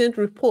 independent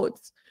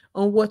reports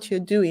on what you're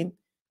doing.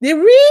 They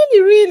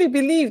really, really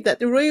believe that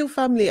the royal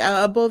family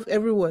are above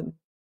everyone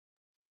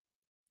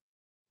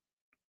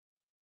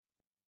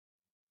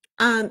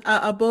and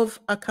are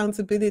above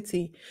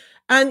accountability.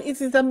 And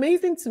it is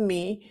amazing to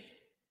me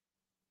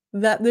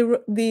that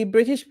the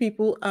British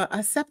people are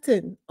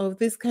accepting of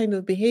this kind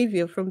of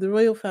behavior from the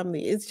royal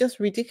family. It's just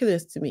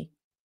ridiculous to me.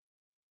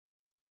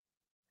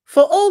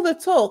 For all the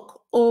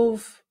talk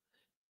of,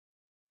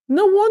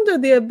 no wonder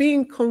they are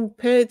being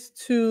compared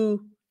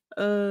to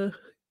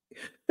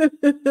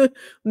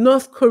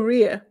North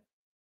Korea.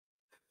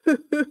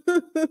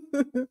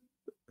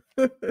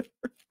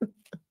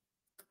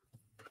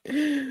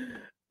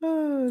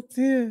 Oh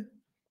dear.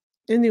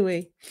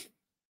 Anyway,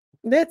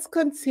 let's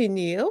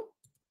continue.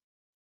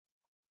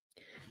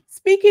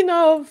 Speaking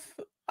of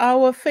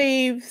our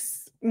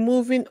faves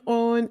moving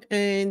on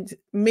and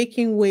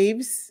making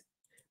waves,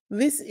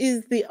 this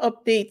is the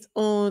update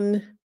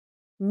on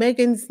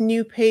Meghan's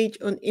new page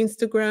on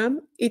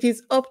Instagram. It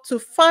is up to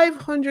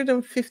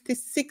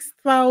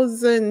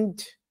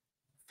 556,000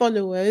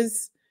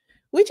 followers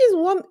which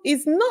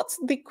is not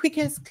the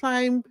quickest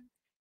climb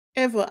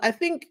ever. I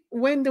think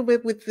when they were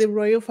with the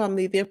royal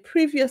family, their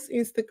previous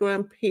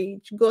Instagram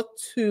page got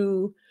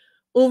to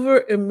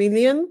over 1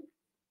 million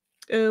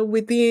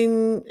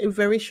within a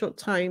very short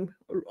time,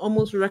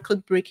 almost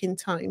record-breaking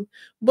time.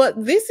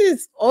 But this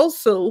is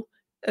also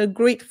a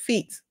great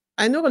feat.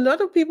 I know a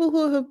lot of people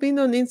who have been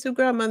on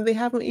Instagram and they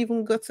haven't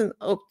even gotten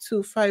up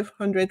to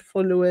 500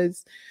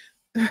 followers,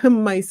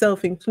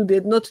 myself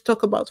included, not to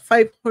talk about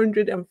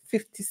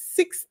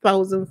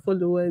 556,000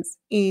 followers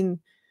in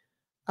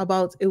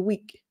about a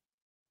week.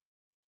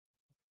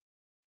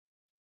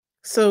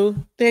 So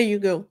there you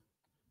go.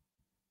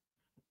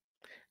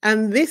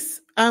 And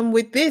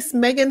with this,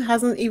 Meghan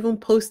hasn't even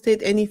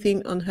posted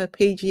anything on her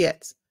page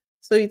yet.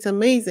 So it's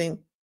amazing.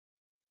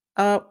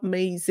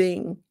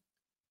 Amazing.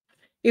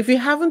 If you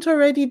haven't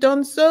already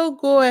done so,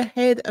 go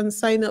ahead and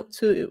sign up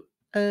to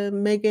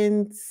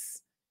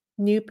Meghan's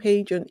new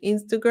page on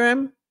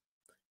Instagram.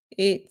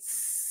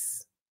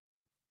 It's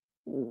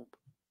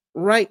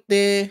right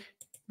there.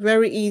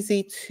 Very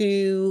easy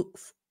to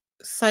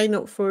sign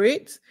up for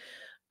it.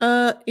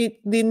 The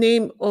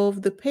name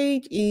of the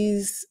page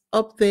is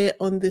up there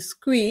on the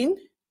screen.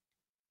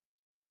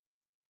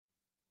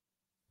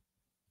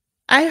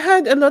 I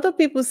heard a lot of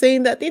people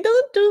saying that they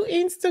don't do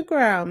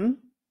Instagram.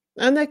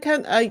 And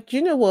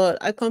you know what?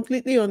 I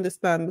completely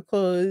understand,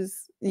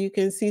 because you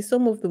can see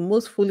some of the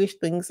most foolish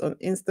things on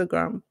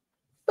Instagram.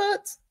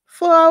 But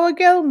for our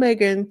girl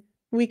Meghan,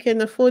 we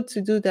can afford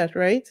to do that,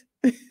 right?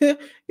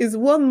 It's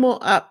one more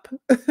app.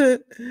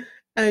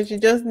 And she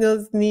just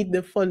does need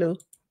the follow.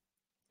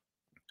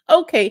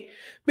 Okay,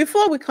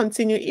 before we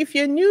continue, if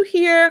you're new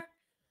here,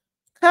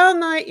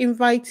 can I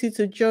invite you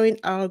to join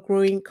our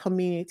growing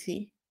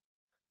community?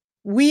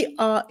 We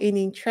are in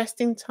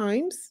interesting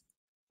times.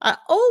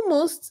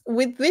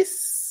 With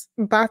this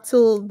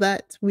battle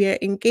that we are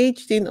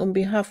engaged in on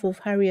behalf of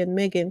Harry and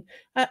Meghan,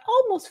 I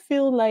almost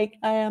feel like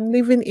I am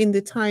living in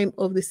the time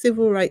of the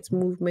civil rights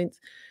movement,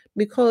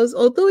 because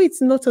although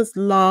it's not as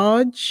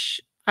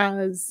large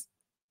as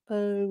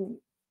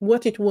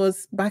what it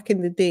was back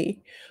in the day,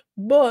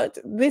 but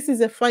this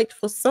is a fight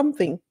for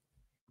something.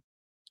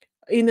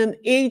 In an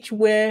age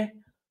where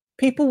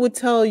people would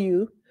tell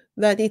you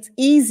that it's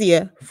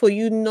easier for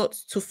you not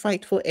to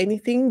fight for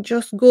anything,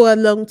 just go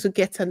along to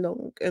get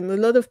along. And a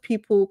lot of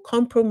people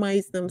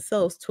compromise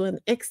themselves to an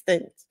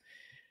extent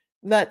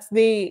that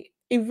they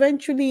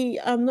eventually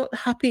are not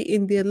happy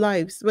in their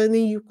lives. When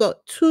you've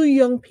got two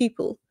young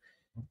people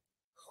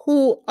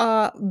who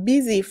are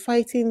busy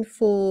fighting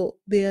for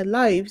their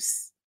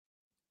lives,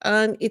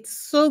 and it's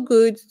so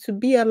good to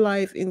be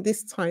alive in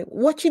this time,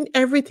 watching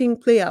everything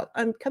play out.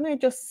 And can I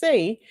just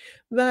say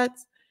that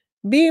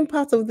being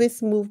part of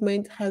this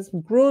movement has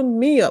grown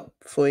me up,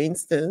 for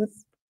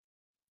instance.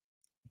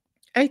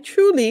 I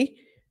truly,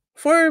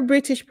 for a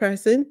British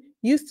person,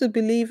 used to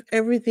believe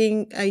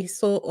everything I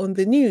saw on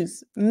the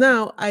news.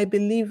 Now I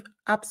believe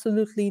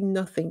absolutely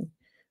nothing.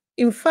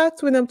 In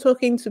fact, when I'm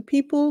talking to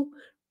people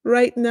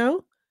right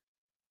now,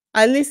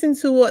 I listen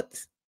to what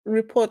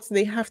reports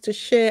they have to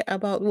share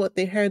about what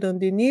they heard on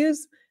the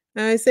news.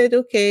 And I said,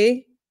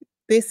 okay,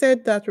 they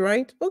said that,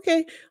 right?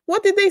 Okay,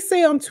 what did they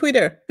say on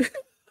Twitter?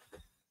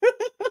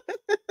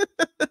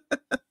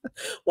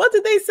 What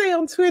did they say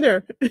on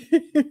Twitter?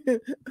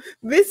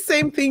 This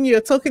same thing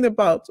you're talking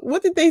about.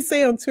 What did they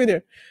say on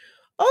Twitter?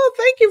 Oh,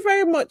 thank you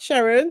very much,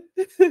 Sharon.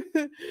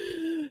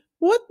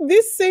 What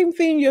this same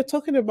thing you're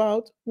talking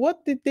about,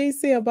 what did they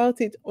say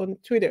about it on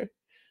Twitter?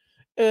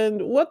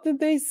 And what did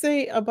they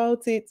say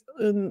about it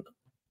on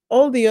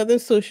all the other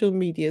social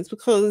medias?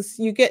 Because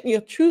you get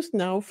your truth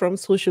now from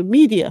social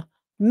media,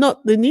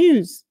 not the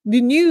news.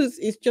 The news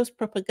is just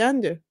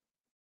propaganda.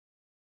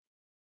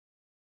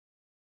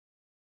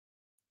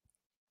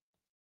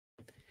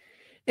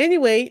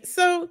 Anyway,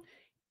 so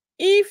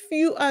if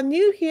you are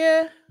new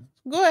here,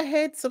 go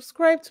ahead,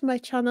 subscribe to my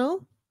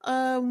channel.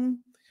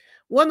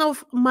 One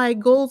of my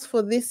goals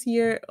for this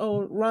year,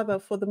 or rather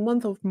for the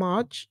month of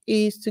March,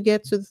 is to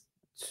get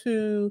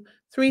to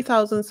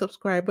 3,000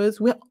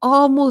 subscribers. We're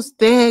almost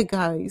there,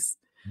 guys.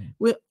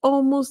 We're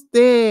almost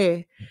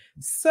there.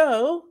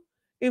 So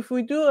if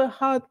we do a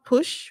hard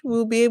push,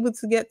 we'll be able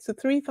to get to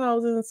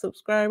 3,000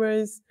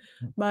 subscribers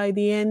by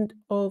the end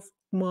of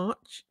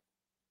March.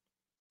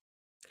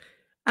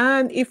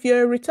 And if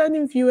you're a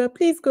returning viewer,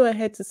 please go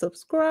ahead to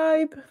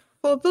subscribe.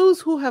 For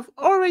those who have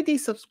already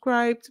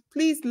subscribed,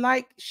 please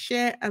like,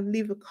 share, and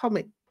leave a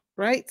comment,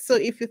 right? So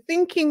if you're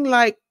thinking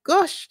like,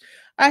 gosh,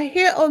 I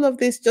hear all of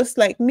this just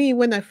like me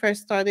when I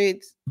first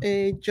started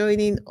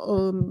joining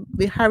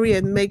the Harry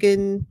and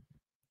Meghan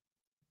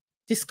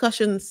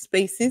discussion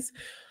spaces,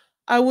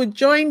 I would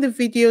join the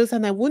videos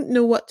and I wouldn't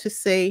know what to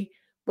say,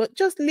 but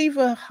just leave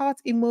a heart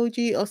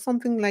emoji or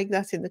something like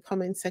that in the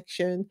comment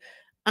section,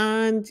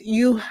 and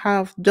you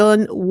have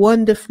done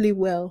wonderfully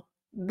well.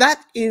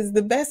 That is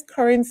the best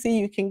currency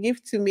you can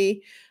give to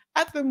me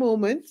at the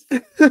moment.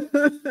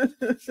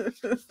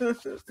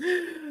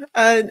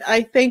 And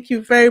I thank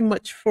you very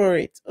much for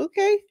it.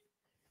 Okay.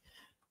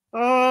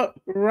 All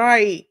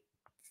right.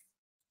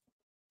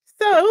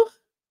 So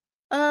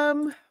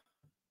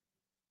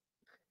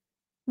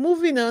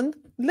Moving on,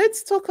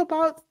 let's talk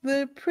about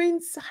the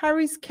Prince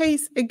Harry's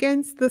case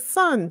against the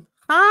Sun.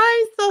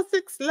 Hi,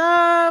 Sussex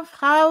love.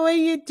 How are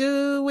you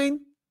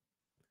doing?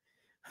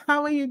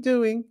 How are you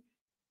doing?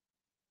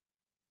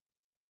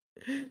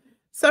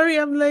 Sorry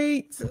I'm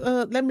late.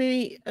 Let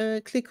me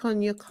click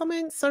on your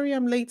comments. Sorry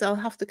I'm late. I'll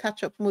have to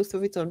catch up most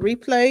of it on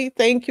replay.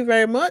 Thank you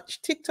very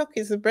much. TikTok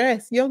is the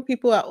best. Young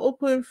people are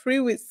open, free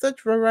with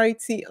such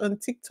variety on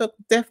TikTok,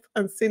 depth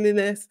and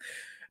silliness.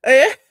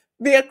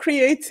 Their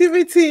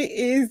creativity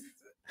is,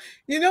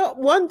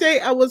 one day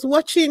I was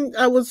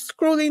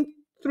scrolling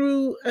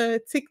through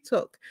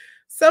TikTok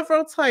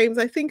several times.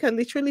 I think I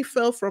literally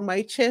fell from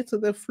my chair to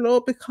the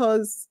floor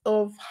because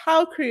of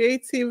how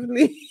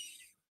creatively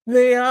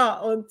they are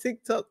on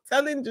TikTok,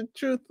 telling the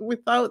truth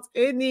without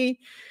any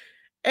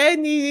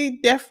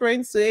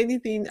deference to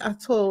anything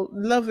at all.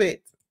 Love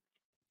it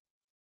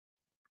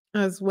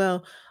as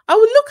well. I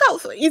will look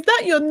out for, is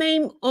that your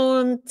name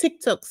on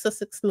TikTok,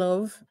 Sussex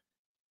Love?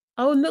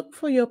 I'll look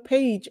for your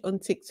page on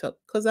TikTok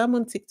because I'm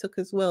on TikTok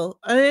as well.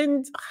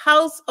 And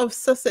House of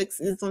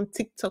Sussex is on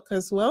TikTok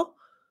as well.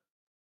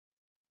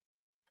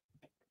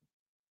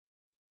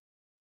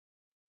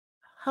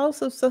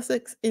 House of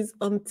Sussex is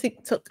on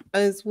TikTok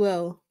as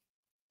well.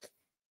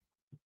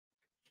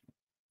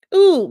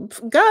 Ooh,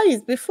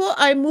 guys, before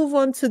I move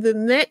on to the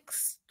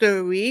next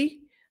story,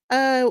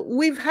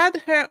 we've had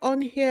her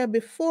on here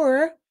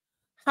before,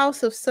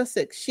 House of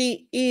Sussex.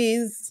 She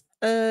is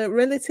a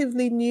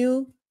relatively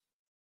new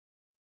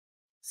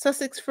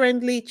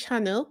Sussex-friendly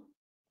channel.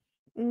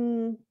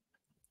 Can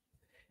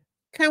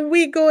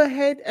we go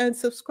ahead and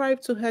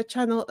subscribe to her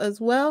channel as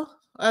well?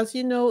 As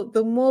you know,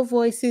 the more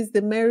voices,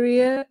 the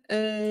merrier,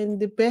 and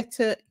the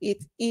better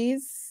it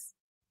is.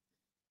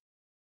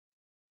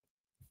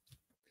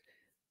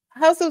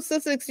 House of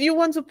Sussex, you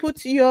want to put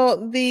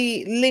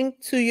the link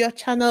to your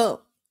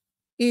channel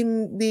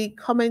in the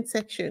comment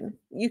section?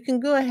 You can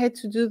go ahead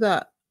to do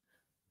that,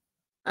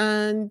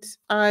 and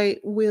I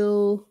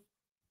will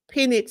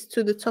pin it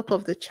to the top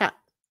of the chat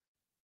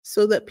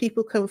so that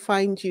people can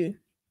find you.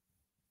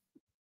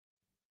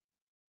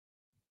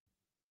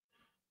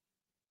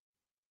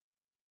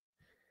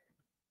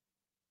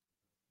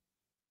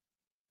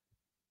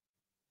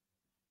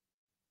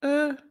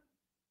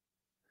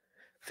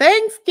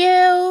 Thanks,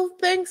 Gail.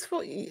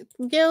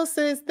 Gail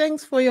says,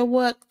 thanks for your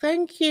work.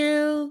 Thank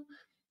you.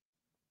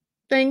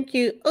 Thank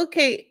you.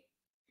 Okay.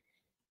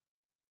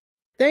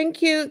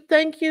 Thank you.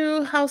 Thank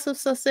you, House of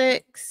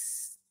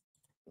Sussex.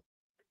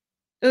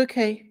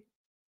 Okay.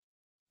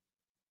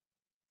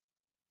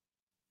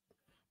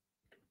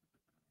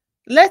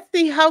 Let's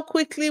see how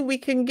quickly we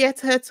can get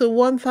her to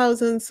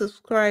 1,000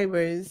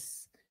 subscribers.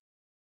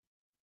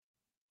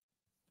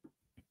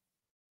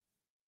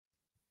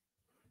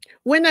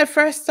 When I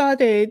first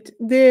started,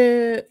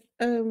 the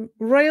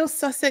Royal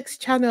Sussex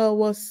channel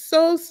was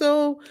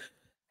so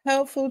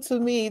helpful to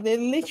me. They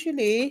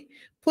literally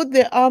put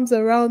their arms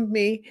around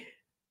me.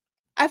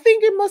 I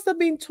think it must have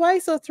been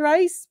twice or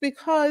thrice,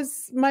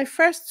 because my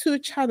first two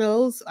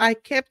channels, I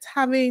kept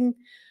having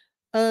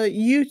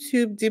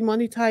YouTube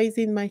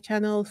demonetizing my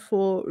channel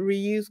for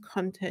reused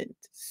content.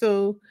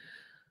 So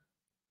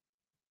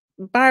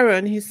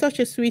Byron, he's such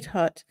a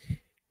sweetheart.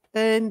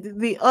 And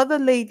the other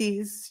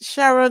ladies,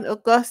 Sharon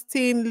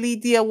Augustine,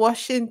 Lydia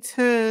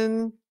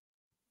Washington,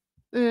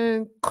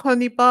 and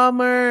Connie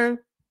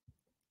Balmer,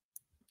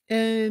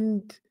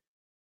 and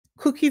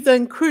Cookies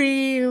and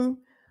Cream,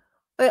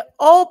 they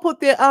all put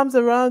their arms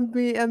around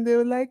me and they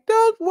were like,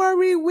 don't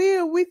worry,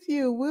 we're with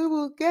you. We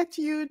will get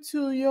you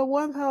to your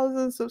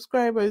 1,000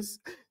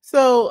 subscribers.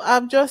 So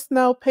I'm just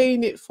now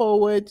paying it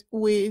forward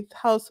with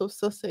House of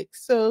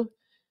Sussex. So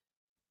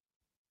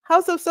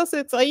House of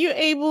Sussex, are you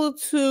able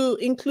to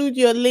include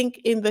your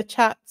link in the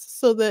chat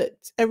so that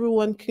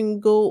everyone can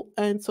go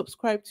and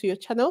subscribe to your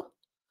channel?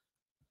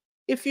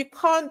 If you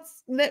can't,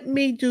 let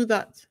me do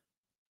that.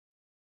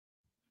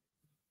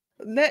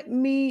 Let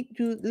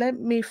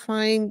me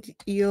find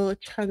your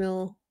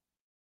channel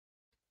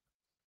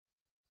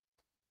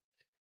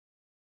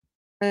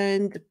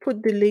and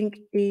put the link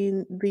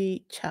in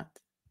the chat.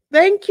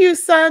 Thank you,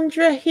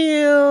 Sandra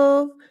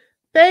Hill.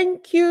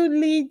 Thank you,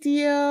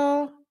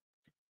 Lydia.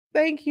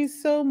 Thank you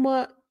so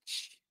much.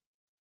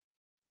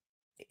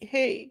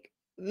 Hey,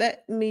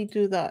 let me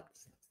do that.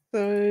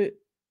 So,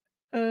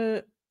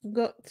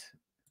 got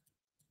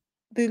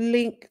the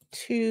link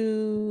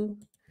to.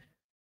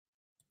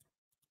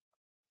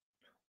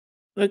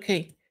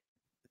 Okay,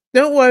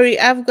 don't worry,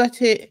 I've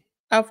got it.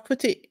 I've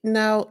put it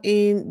now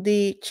in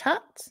the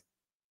chat.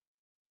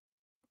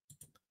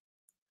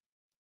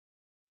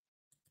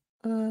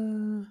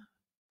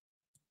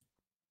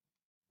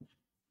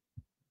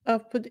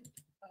 I've put it,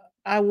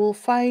 I will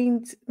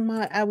pin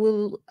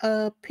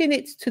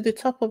it to the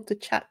top of the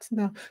chat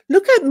now.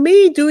 Look at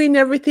me doing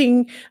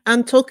everything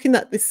and talking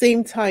at the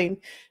same time.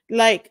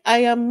 Like I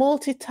am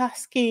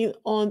multitasking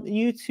on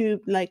YouTube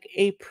like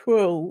a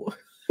pro.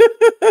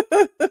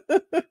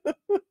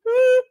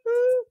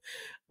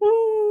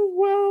 Oh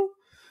wow.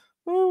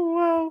 Oh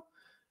wow.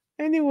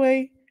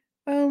 Anyway,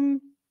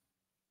 Um.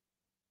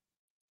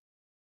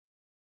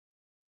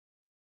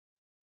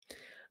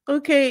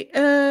 Okay.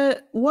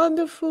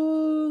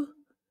 Wonderful.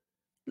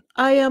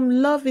 I am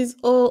Love is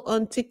All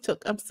on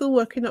TikTok. I'm still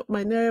working up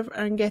my nerve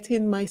and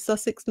getting my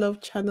Sussex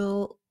Love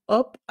channel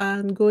up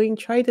and going.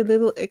 Tried a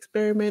little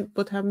experiment,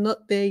 but I'm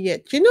not there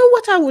yet. Do you know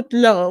what I would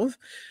love?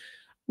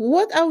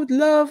 What I would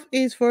love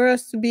is for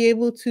us to be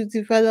able to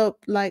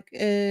develop like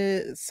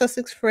a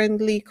Sussex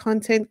friendly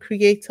content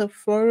creator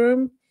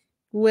forum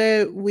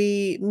where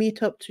we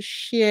meet up to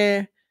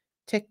share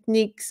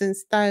techniques and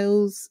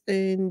styles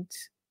and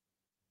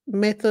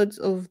methods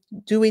of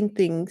doing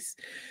things.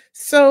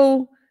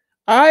 So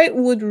I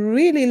would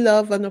really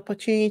love an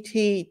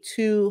opportunity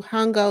to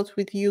hang out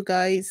with you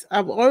guys.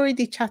 I'm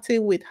already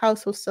chatting with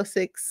House of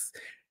Sussex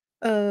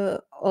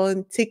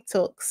on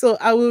TikTok. So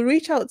I will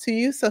reach out to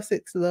you,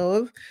 Sussex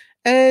Love,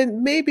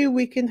 and maybe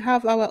we can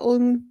have our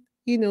own,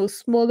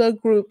 smaller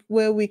group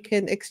where we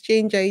can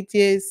exchange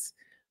ideas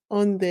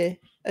on there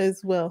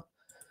as well.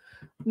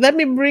 Let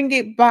me bring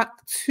it back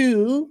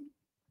to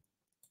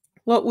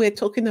what we're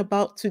talking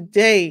about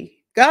today.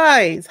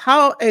 Guys,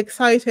 how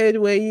excited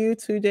were you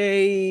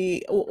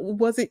today?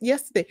 Was it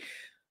yesterday?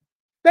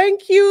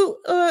 Thank you.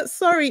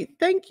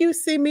 Thank you,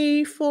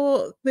 Simi,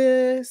 for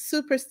the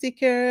super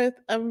sticker.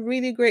 I'm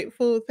really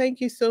grateful. Thank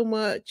you so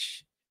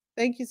much.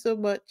 Thank you so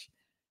much.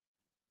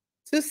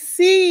 To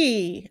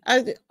see,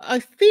 I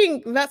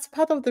think that's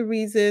part of the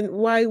reason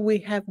why we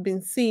have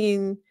been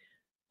seeing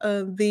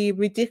the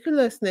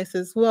ridiculousness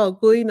as well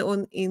going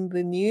on in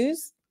the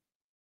news.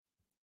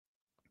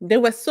 There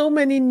were so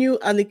many new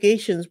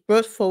allegations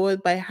brought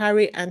forward by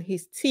Harry and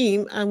his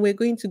team, and we're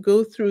going to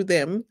go through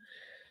them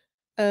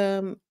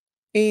um,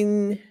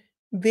 in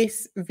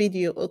this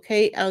video.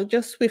 Okay, I'll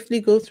just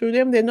swiftly go through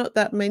them. They're not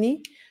that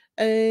many,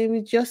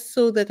 just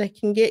so that I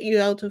can get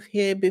you out of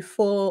here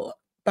before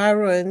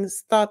Baron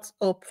starts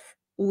up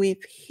with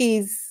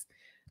his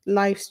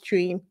live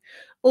stream.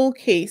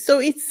 Okay, so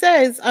it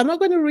says, I'm not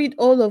going to read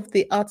all of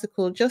the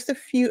article, just a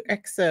few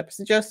excerpts,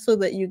 just so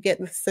that you get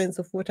the sense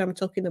of what I'm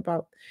talking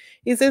about.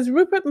 It says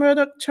Rupert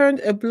Murdoch turned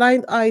a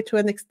blind eye to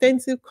an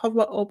extensive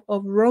cover-up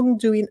of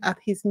wrongdoing at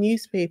his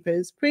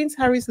newspapers. Prince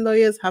Harry's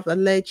lawyers have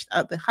alleged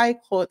at the High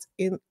Court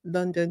in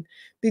London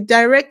the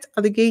direct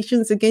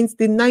allegations against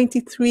the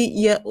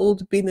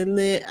 93-year-old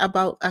billionaire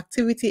about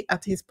activity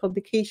at his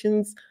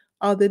publications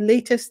are the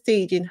latest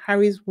stage in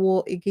Harry's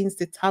war against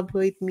the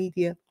tabloid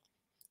media,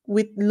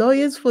 with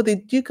lawyers for the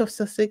Duke of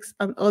Sussex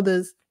and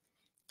others,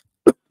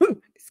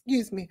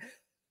 excuse me,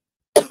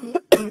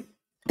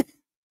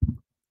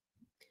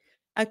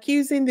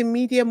 accusing the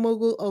media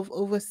mogul of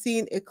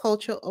overseeing a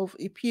culture of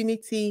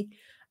impunity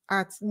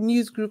at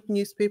News Group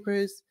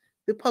newspapers,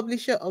 the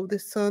publisher of The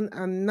Sun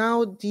and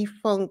now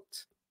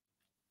defunct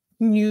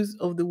News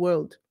of the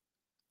World.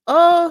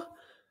 Oh,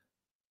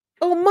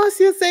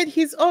 Marcia said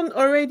he's on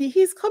already.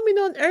 He's coming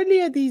on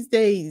earlier these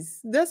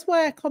days. That's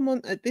why I come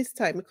on at this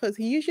time, because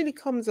he usually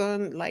comes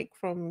on like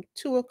from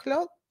 2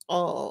 o'clock.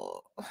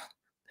 Oh,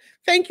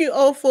 thank you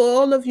all for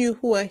all of you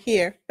who are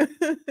here.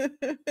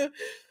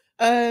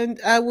 And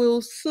I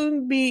will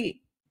soon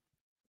be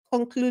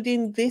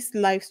concluding this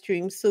live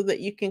stream so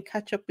that you can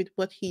catch up with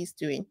what he's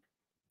doing.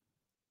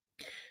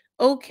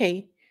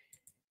 Okay.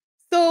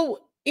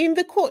 So in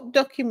the court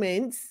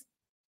documents,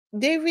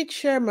 David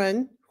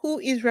Sherman, who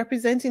is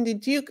representing the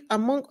Duke,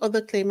 among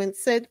other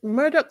claimants, said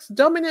Murdoch's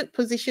dominant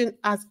position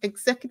as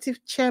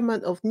executive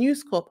chairman of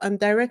News Corp and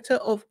director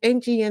of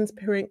NGN's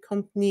parent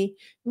company,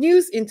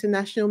 News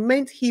International,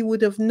 meant he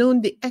would have known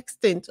the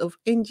extent of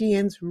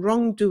NGN's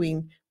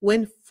wrongdoing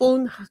when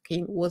phone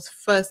hacking was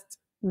first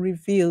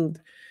revealed.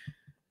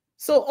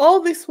 So all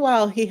this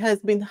while, he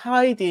has been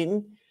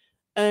hiding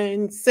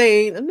and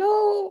saying,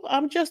 no,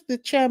 I'm just the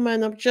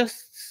chairman. I'm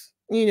just,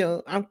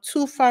 I'm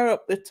too far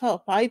up the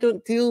top. I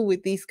don't deal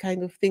with these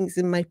kind of things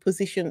in my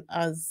position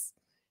as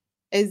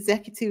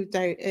executive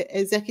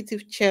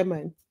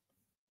chairman.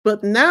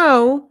 But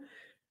now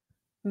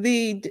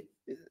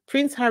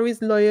Prince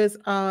Harry's lawyers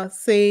are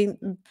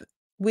saying,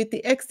 with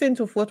the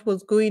extent of what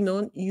was going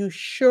on, you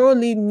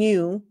surely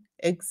knew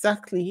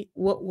exactly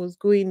what was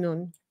going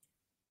on.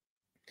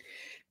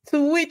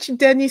 To which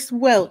Dennis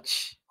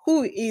Welch,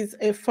 who is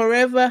a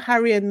forever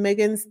Harry and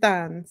Meghan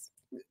stan,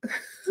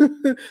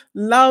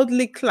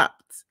 loudly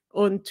clapped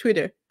on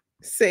Twitter,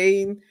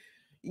 saying,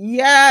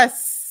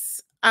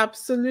 yes,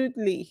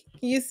 absolutely.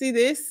 Can you see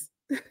this?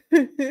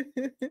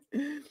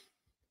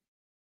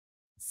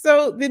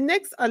 So the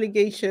next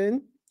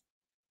allegation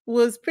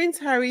was Prince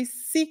Harry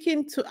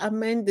seeking to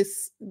amend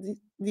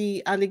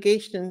the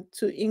allegation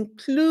to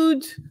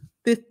include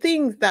the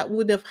things that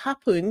would have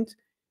happened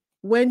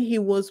when he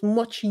was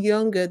much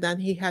younger than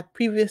he had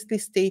previously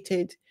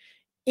stated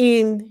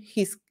in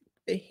his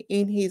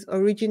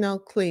original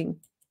claim.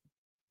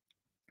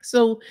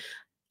 So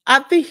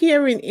at the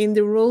hearing in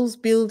the Rolls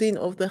building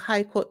of the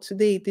High Court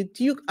today, the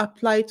Duke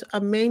applied to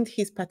amend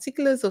his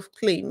particulars of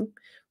claim.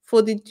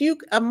 For the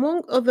Duke,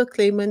 among other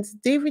claimants,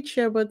 David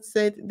Sherwood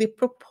said the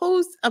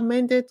proposed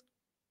amended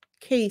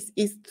case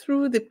is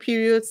through the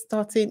period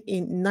starting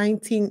in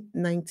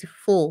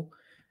 1994.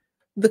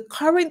 The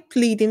current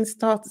pleading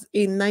starts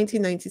in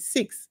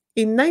 1996.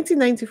 In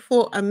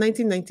 1994 and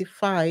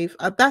 1995,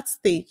 at that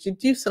stage, the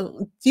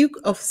Duke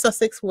of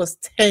Sussex was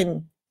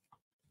 10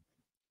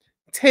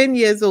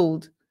 years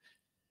old.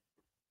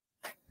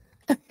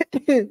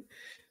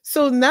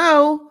 So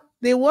now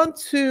they want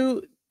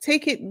to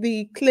take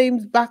the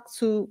claims back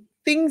to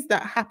things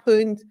that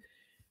happened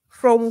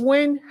from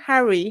when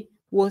Harry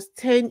was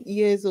 10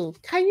 years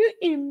old. Can you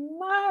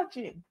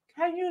imagine?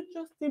 Can you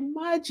just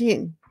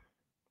imagine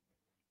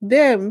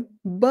them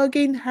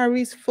bugging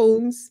Harry's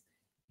phones,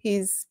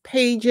 his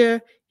pager,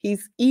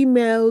 his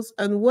emails,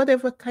 and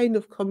whatever kind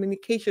of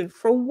communication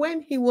from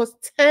when he was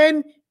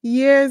 10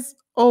 years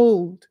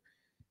old?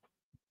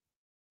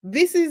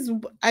 This is,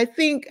 I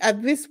think,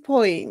 at this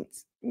point,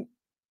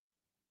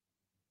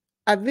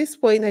 I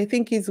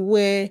think is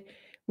where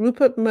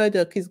Rupert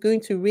Murdoch is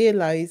going to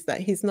realize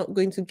that he's not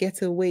going to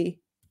get away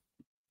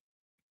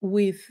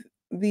with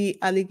the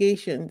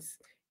allegations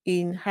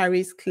in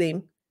Harry's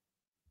claim.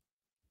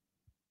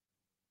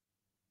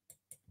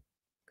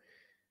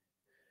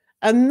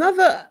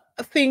 Another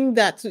thing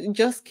that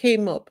just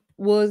came up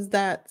was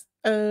that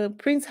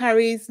Prince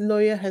Harry's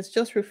lawyer has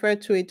just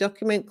referred to a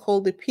document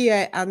called the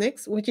PI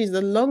Annex, which is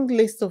a long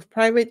list of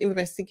private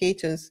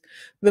investigators,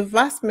 the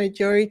vast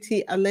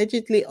majority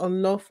allegedly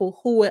unlawful,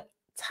 who were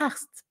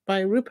tasked by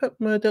Rupert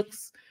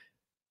Murdoch's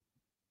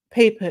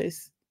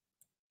papers.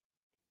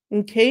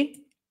 Okay?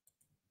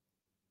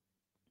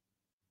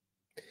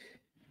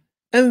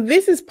 And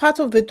this is part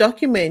of the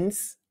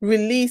documents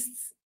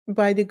released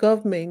by the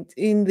government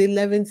in the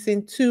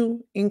Levinson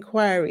 2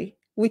 inquiry,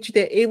 which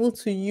they're able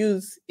to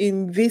use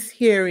in this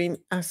hearing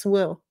as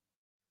well.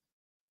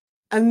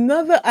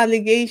 Another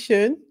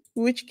allegation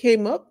which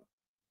came up,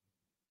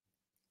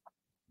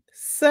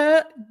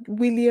 Sir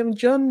William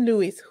John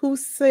Lewis, who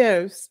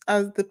serves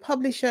as the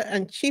publisher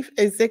and chief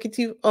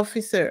executive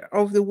officer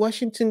of the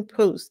Washington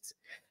Post,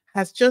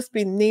 has just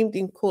been named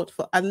in court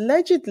for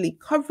allegedly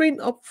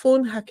covering up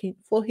phone hacking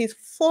for his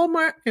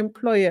former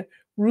employer,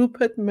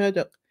 Rupert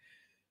Murdoch.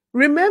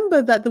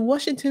 Remember that the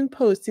Washington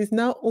Post is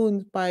now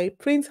owned by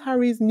Prince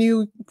Harry's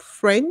new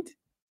friend,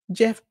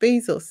 Jeff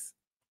Bezos.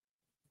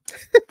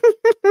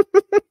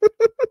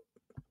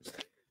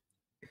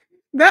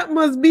 That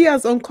must be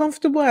as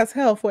uncomfortable as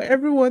hell for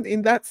everyone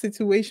in that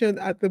situation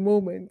at the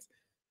moment.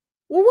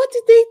 Well, what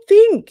did they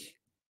think?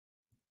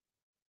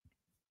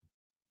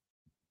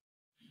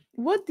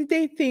 What did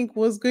they think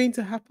was going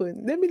to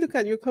happen? Let me look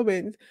at your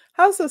comments.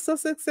 House of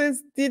Sussex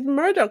says, did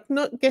Murdoch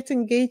not get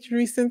engaged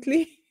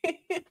recently?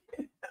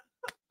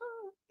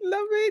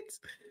 Love it.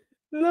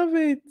 Love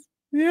it.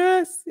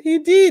 Yes, he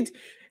did.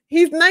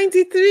 He's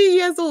 93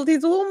 years old.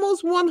 He's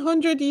almost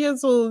 100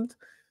 years old.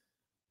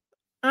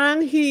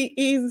 And he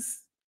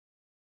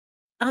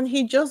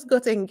just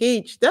got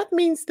engaged. That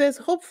means there's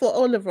hope for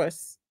all of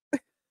us.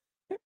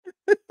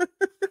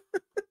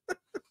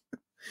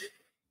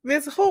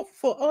 There's hope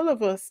for all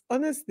of us,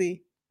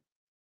 honestly.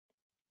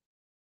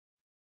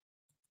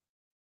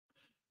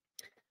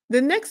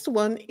 The next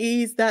one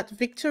is that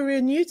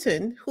Victoria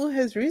Newton, who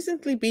has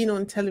recently been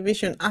on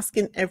television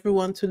asking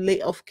everyone to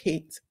lay off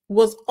Kate,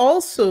 was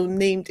also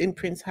named in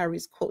Prince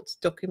Harry's court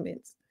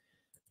documents.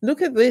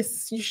 Look at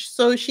this.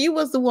 So she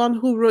was the one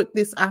who wrote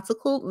this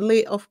article,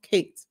 Lay Off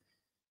Kate.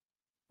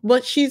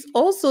 But she's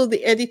also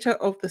the editor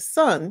of The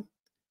Sun.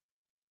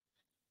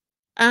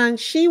 And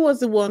she was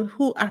the one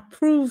who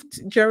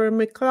approved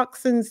Jeremy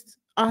Clarkson's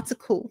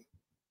article,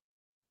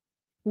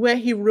 where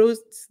he wrote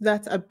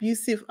that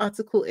abusive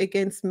article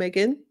against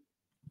Meghan.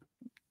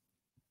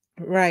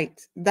 Right,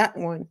 that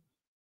one.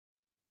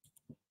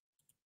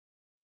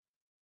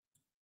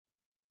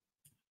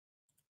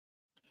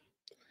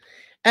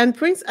 And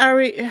Prince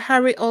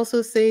Harry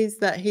also says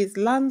that his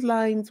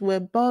landlines were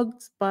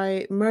bugged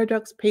by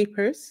Murdoch's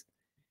papers.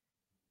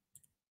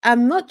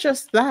 And not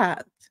just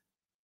that.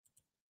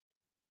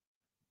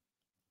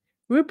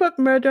 Rupert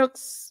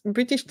Murdoch's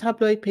British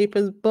tabloid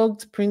papers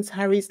bugged Prince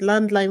Harry's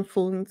landline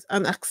phones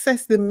and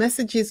accessed the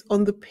messages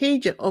on the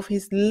pager of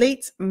his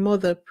late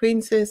mother,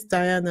 Princess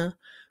Diana.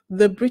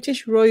 The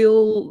British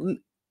Royals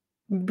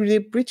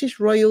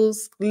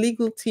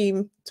legal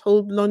team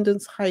told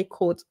London's High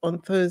Court on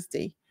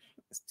Thursday,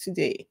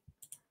 today.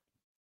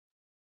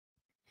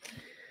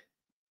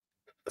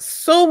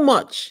 So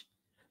much.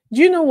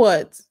 Do you know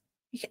what?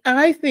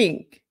 I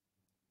think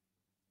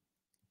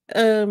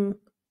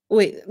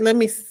wait, let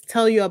me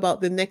tell you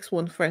about the next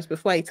one first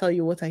before I tell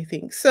you what I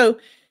think. So,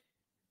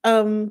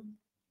 the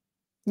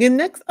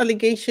next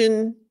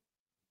allegation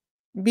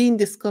being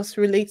discussed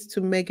relates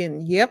to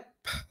Meghan. Yep.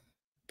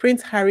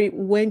 Prince Harry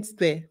went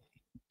there.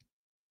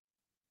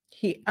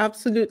 He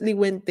absolutely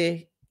went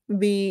there.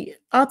 The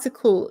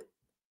article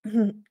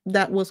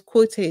that was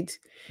quoted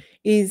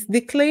is the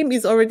claim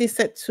is already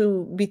set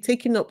to be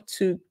taken up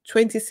to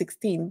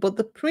 2016, but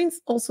the prince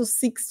also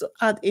seeks to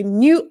add a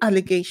new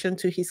allegation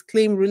to his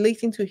claim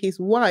relating to his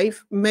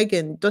wife,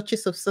 Meghan,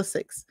 Duchess of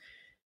Sussex.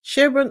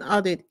 Chevron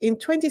added, in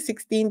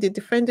 2016, the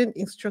defendant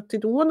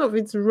instructed one of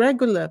its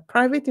regular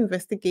private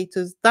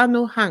investigators,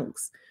 Dano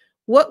Hanks.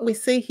 What we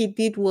say he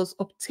did was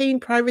obtain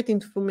private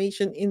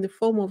information in the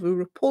form of a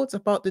report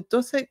about the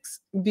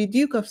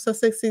Duke of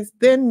Sussex's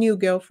then new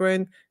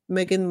girlfriend,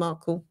 Meghan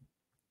Markle.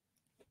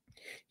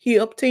 He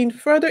obtained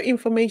further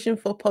information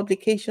for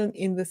publication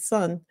in The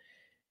Sun.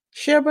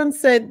 Chevron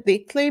said the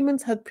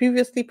claimant had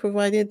previously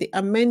provided the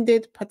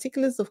amended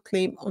particulars of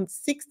claim on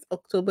 6th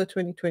October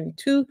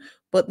 2022,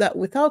 but that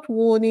without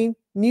warning,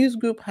 News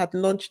Group had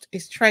launched a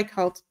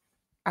strikeout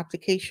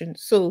application.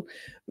 So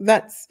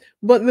but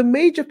the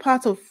major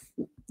part of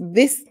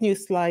this new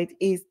slide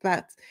is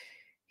that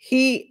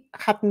he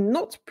had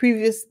not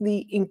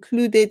previously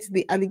included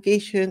the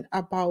allegation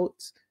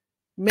about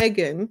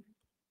Meghan,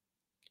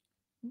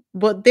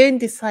 but then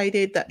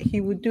decided that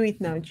he would do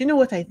it now. Do you know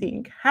what I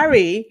think?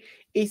 Harry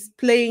is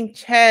playing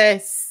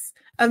chess,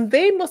 and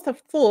they must have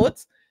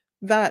thought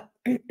that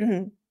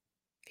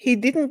he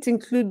didn't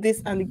include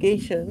this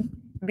allegation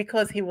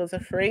because he was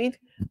afraid.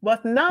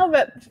 But now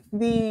that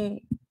the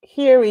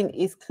hearing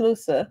is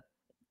close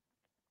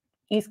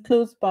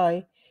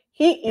by,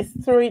 he is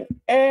throwing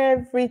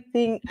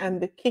everything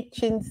and the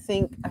kitchen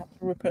sink at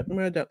Rupert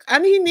Murdoch.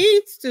 And he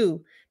needs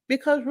to,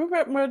 because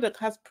Rupert Murdoch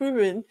has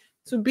proven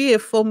to be a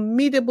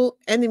formidable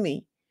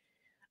enemy.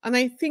 And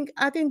I think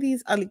adding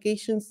these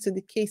allegations to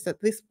the case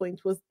at this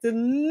point was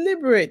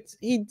deliberate.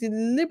 He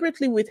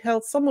deliberately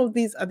withheld some of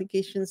these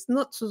allegations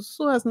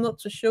so as not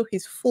to show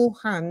his full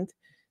hand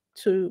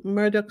to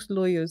Murdoch's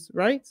lawyers,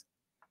 right?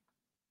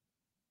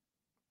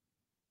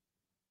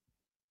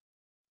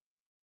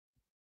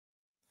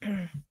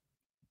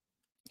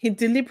 He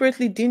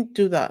deliberately didn't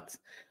do that.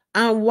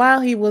 And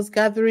while he was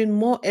gathering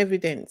more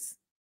evidence.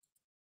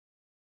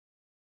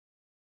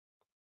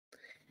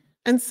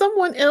 And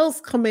someone else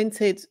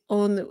commented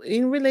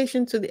in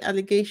relation to the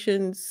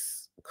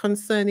allegations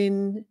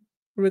regarding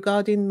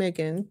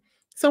Meghan.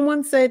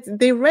 Someone said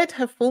they read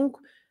her phone.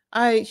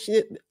 I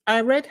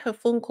read her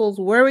phone calls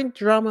weren't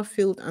drama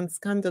filled and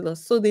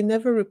scandalous, so they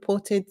never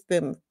reported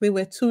them. They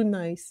were too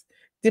nice,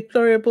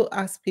 deplorable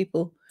as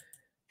people.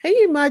 Can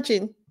you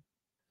imagine?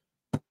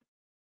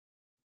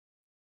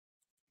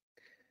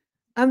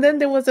 And then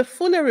there was a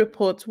fuller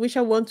report, which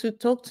I want to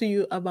talk to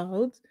you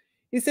about.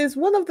 It says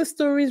one of the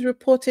stories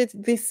reported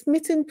the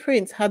smitten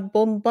prince had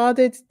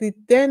bombarded the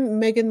then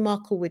Meghan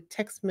Markle with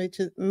text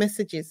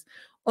messages.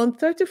 On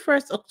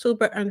 31st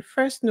October and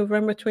 1st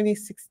November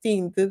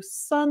 2016, The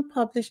Sun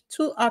published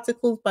 2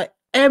 articles by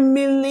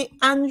Emily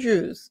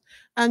Andrews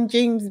and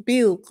James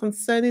Beale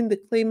concerning the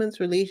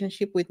claimant's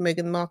relationship with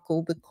Meghan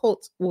Markle, the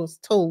court was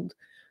told.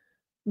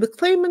 The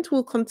claimant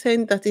will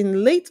contend that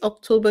in late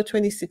October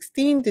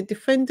 2016, the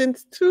defendant,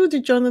 through the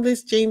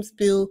journalist James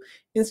Beale,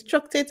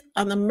 instructed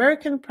an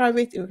American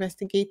private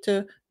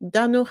investigator,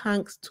 Dano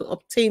Hanks, to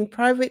obtain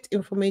private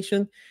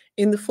information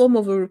in the form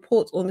of a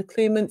report on the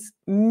claimant's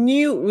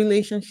new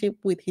relationship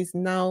with his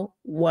now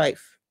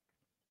wife.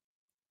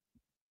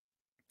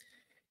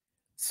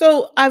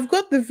 So I've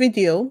got the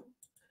video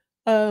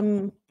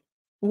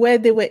where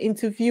they were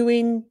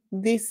interviewing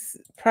this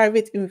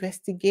private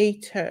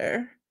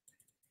investigator.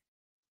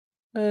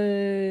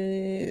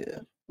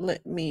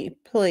 Let me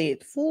play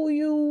it for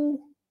you.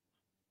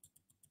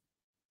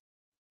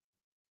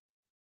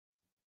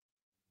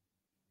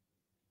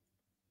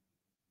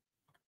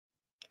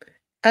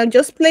 I'll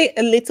just play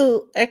a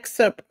little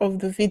excerpt of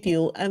the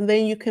video, and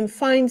then you can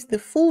find the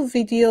full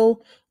video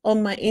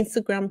on my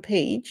Instagram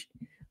page.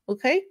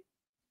 Okay?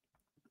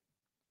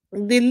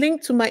 The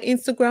link to my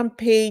Instagram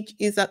page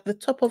is at the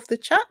top of the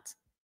chat.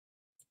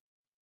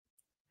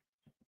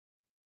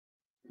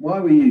 Why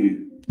were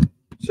you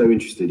so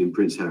interested in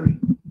Prince Harry?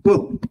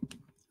 Well,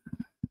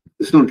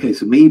 it's not a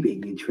case of me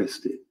being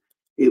interested.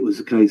 It was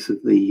a case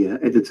of the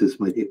editors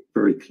made it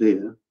very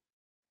clear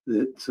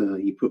that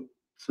you put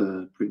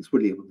Prince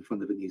William on the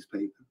front of a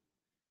newspaper.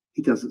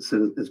 He doesn't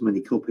sell as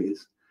many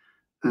copies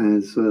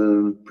as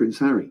Prince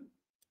Harry.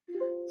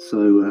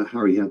 So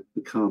Harry had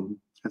become,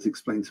 as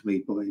explained to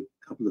me by a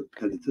couple of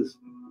editors,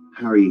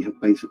 Harry had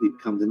basically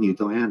become the new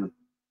Diana.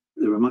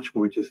 They were much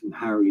more interested in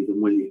Harry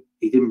than William.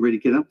 He didn't really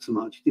get up to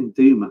much. He didn't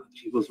do much.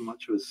 He wasn't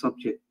much of a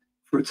subject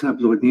for a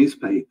tabloid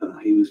newspaper.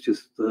 He was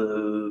just,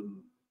 there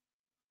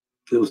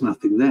was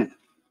nothing there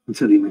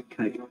until he met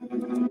Kate.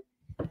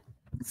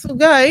 So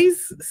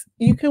guys,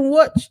 you can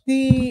watch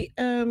the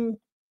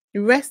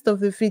rest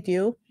of the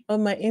video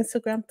on my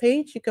Instagram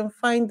page. You can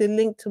find the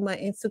link to my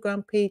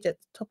Instagram page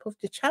at the top of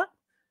the chat.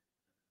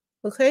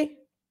 Okay?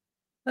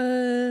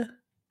 I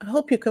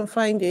hope you can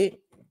find it.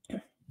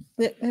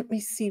 Let me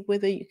see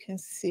whether you can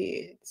see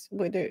it,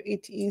 whether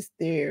it is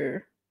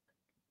there.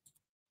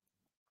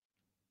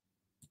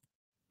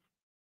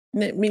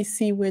 Let me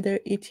see whether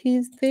it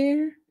is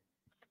there.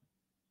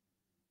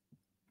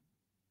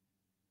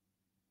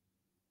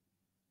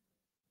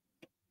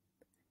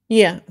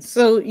 Yeah,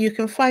 so you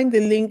can find the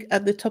link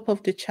at the top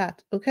of the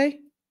chat, okay?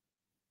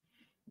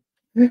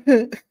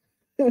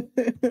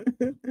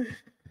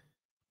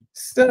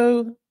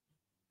 So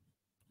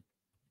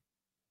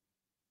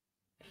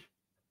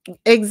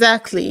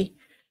Exactly.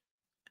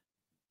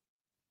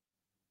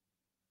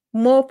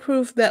 More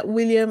proof that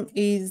William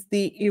is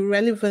the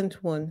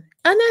irrelevant one.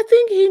 And I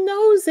think he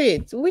knows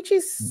it, which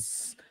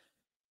is,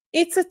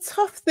 it's a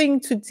tough thing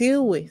to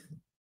deal with.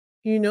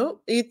 You know,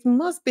 it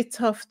must be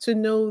tough to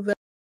know that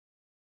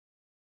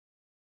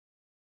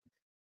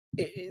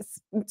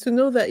it's, to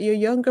know that your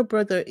younger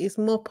brother is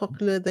more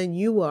popular than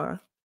you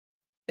are.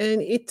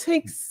 And it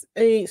takes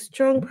a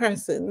strong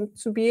person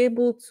to be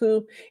able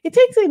to, it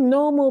takes a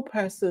normal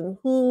person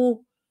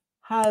who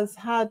has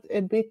had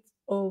a bit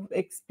of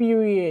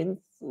experience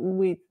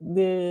with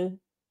the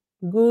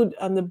good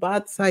and the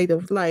bad side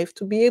of life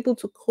to be able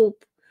to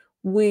cope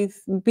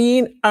with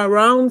being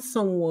around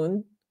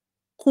someone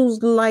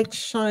whose light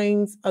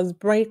shines as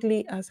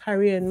brightly as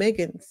Harry and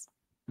Meghan's.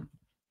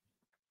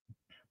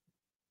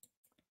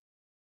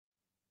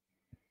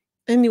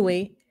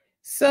 Anyway,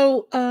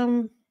 so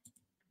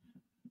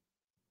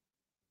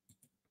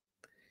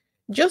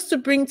just to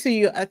bring to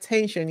your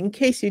attention, in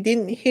case you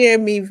didn't hear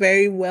me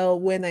very well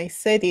when I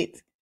said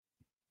it,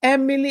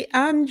 Emily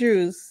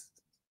Andrews,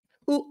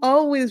 who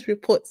always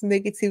reports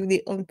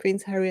negatively on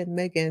Prince Harry and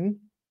Meghan,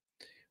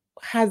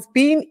 has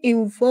been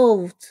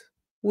involved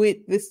with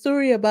the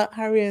story about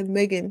Harry and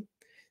Meghan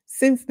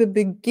since the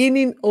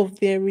beginning of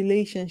their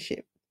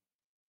relationship.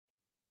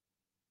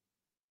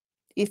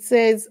 It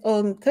says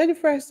on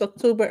 31st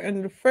October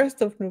and the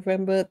 1st of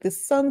November, The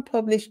Sun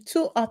published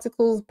 2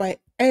 articles by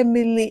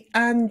Emily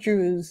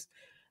Andrews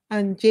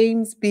and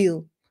James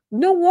Beale.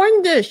 No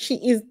wonder she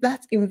is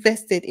that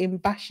invested in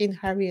bashing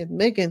Harry and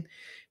Meghan,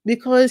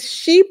 because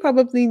she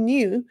probably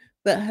knew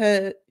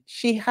that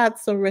she had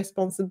some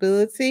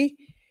responsibility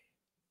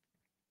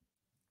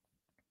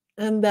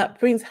and that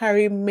Prince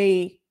Harry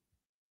may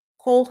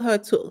call her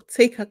to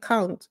take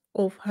account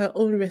of her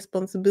own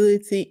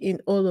responsibility in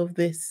all of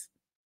this.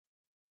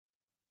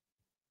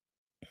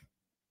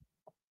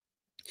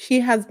 She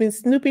has been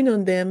snooping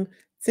on them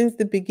since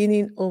the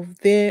beginning of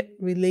their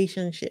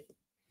relationship.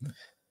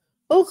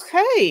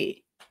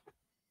 Okay.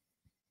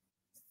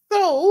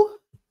 So,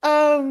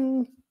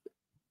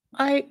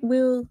 I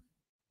will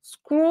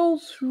scroll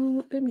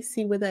through. Let me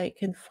see whether I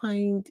can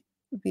find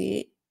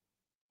the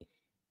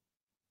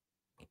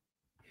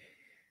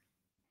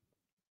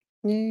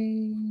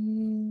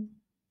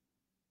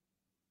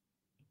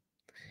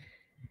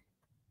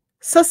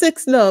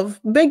Sussex Love.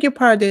 Beg your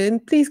pardon.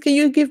 Please, can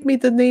you give me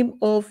the name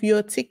of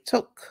your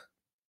TikTok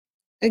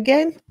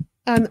again?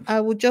 And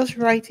I will just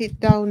write it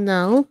down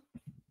now.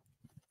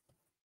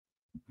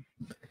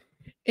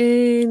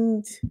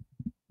 And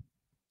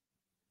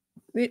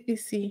let me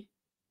see.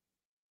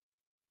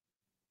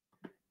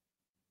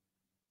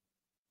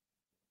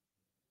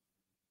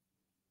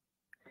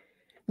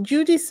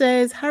 Judy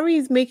says Harry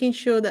is making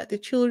sure that the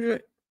children.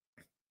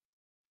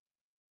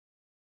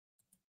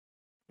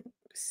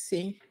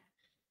 See.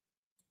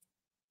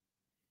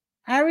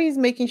 Harry is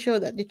making sure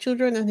that the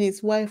children and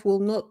his wife will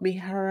not be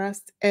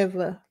harassed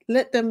ever.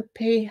 Let them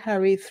pay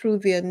Harry through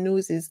their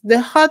noses. The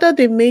harder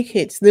they make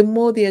it, the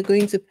more they are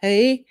going to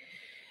pay.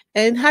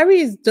 And Harry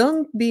is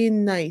done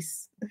being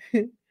nice.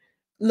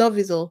 Love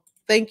is all.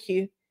 Thank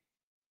you.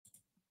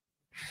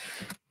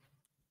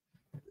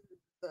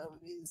 Love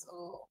is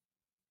all.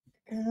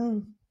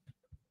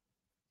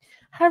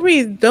 Harry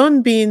is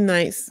done being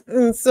nice.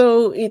 And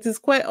so it is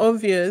quite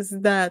obvious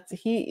that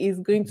he is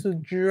going to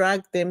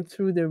drag them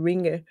through the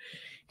ringer.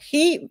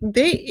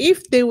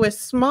 If they were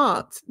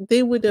smart,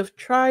 they would have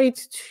tried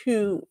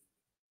to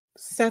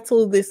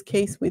settle this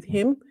case with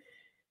him,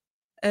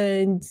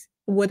 and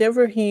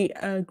whatever he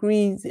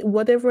agrees, agree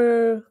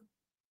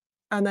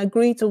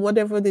to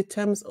whatever the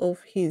terms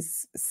of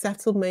his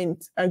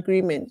settlement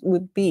agreement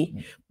would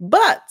be.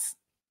 But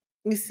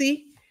you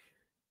see,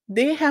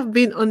 they have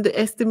been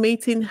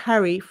underestimating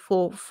Harry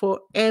for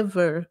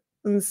forever.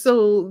 And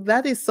so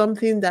that is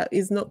something that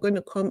is not going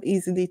to come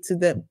easily to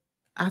them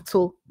at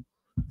all.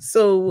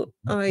 So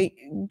I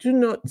do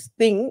not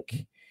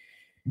think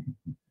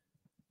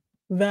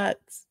that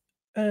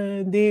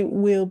they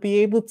will be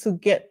able to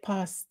get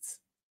past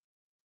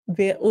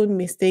their own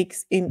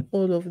mistakes in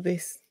all of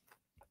this.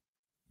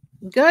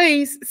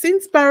 Guys,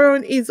 since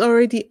Baron is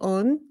already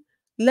on,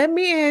 let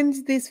me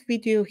end this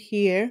video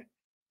here.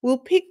 We'll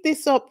pick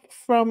this up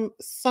from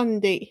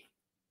Sunday.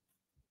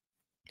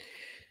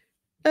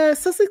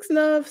 Sussex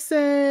Love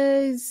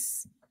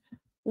says,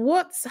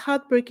 what's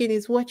heartbreaking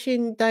is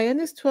watching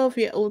Diana's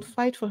 12-year-old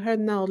fight for her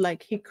now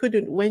like he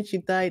couldn't when she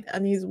died,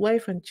 and his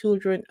wife and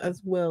children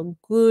as well.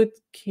 Good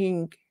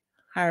King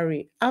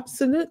Harry.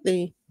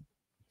 Absolutely.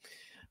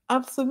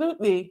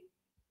 Absolutely.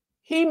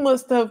 He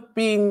must have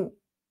been...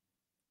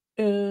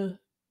 a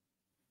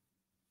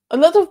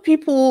lot of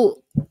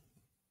people,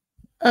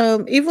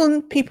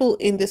 even people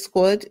in the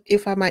squad,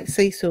 if I might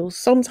say so,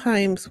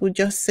 sometimes would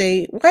just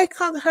say, why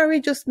can't Harry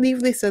just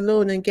leave this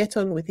alone and get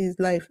on with his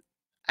life?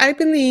 I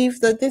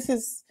believe that this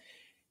is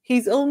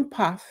his own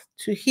path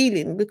to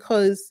healing,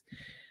 because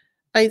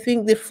I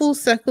think the full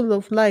circle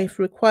of life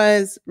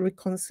requires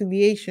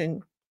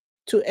reconciliation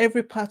to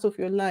every part of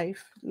your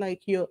life,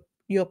 like your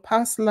your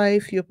past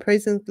life, your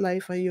present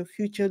life, and your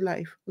future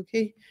life.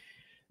 Okay.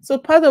 So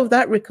part of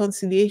that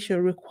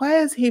reconciliation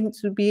requires him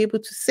to be able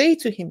to say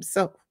to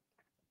himself,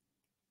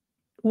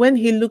 when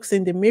he looks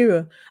in the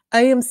mirror,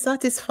 I am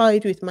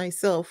satisfied with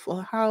myself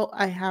for how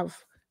I have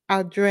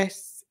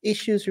addressed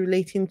issues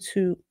relating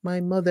to my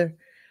mother.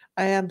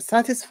 I am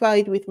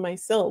satisfied with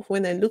myself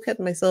when I look at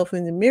myself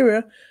in the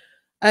mirror.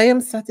 I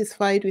am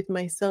satisfied with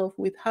myself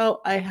with how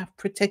I have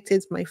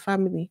protected my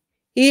family.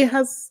 He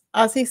has,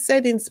 as he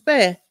said in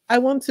Spare, I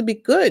want to be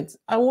good.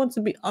 I want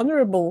to be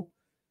honorable.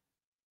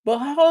 But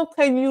how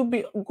can you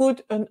be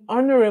good and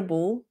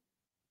honorable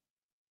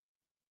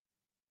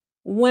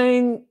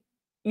when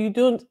you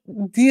don't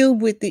deal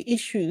with the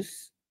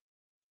issues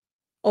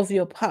of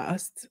your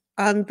past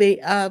and they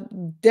are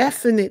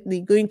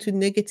definitely going to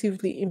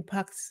negatively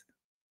impact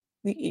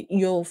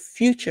your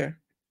future?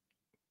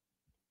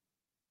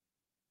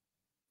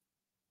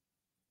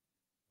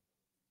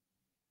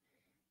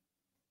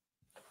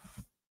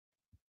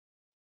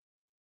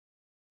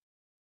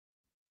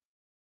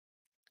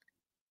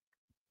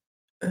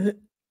 Uh,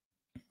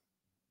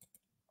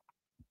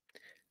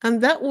 And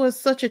that was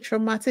such a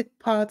traumatic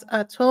part.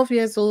 At 12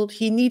 years old,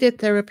 he needed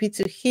therapy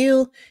to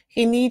heal.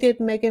 He needed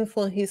Meghan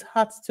for his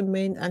heart to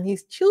mend and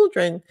his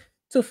children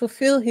to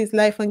fulfill his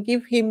life and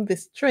give him the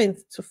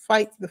strength to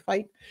fight the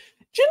fight.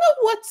 Do you know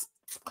what?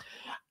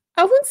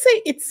 I wouldn't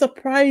say it's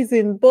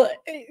surprising, but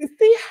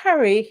see,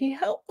 Harry,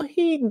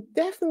 he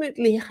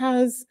definitely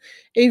has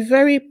a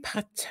very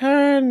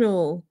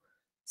paternal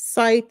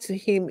side to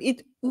him.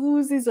 It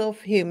oozes of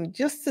him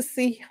just to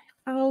see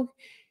how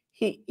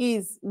he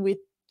is with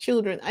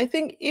children. I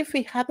think if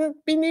he hadn't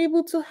been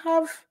able to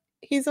have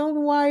his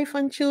own wife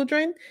and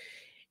children,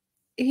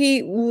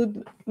 he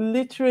would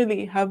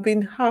literally have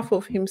been half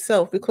of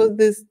himself, because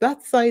there's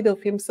that side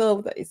of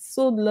himself that is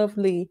so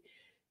lovely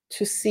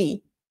to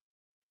see.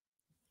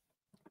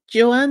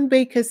 Joanne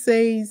Baker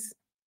says,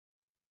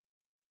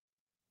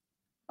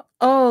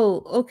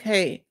 oh,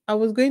 okay. I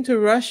was going to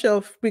rush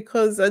off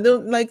because I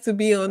don't like to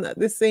be on at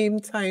the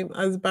same time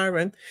as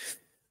Baron.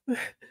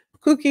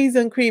 Cookies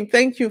and cream.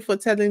 Thank you for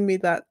telling me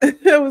that.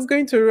 I was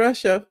going to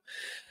rush off.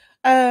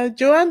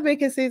 Joanne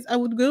Baker says, I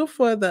would go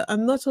further,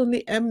 and not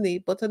only Emily,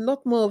 but a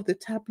lot more of the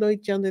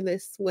tabloid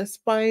journalists were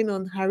spying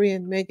on Harry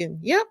and Meghan.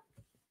 Yep.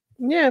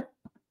 Yeah.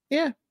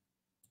 Yeah.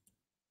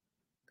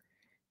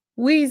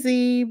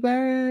 Wheezy,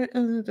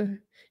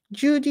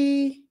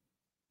 Judy.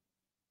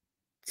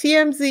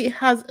 TMZ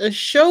has a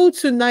show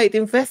tonight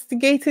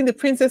investigating the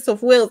Princess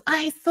of Wales.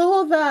 I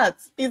saw that.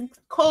 It's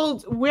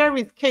called Where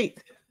is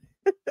Kate?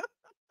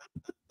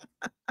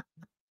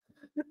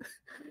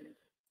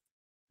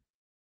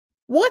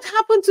 What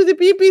happened to the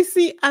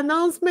BBC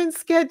announcement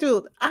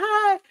scheduled?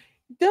 I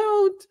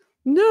don't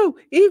know.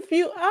 If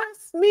you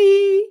ask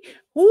me,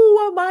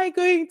 who am I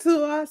going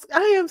to ask?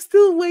 I am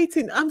still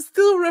waiting. I'm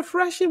still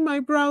refreshing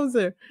my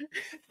browser.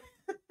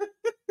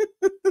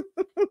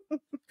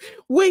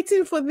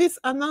 Waiting for this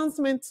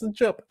announcement to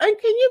drop. And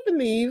can you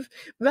believe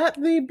that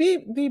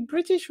the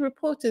British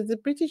reporters, the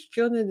British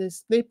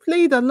journalists, they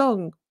played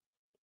along,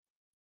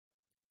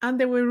 and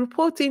they were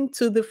reporting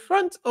to the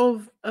front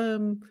of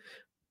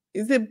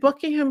is it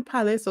Buckingham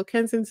Palace or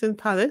Kensington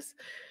Palace,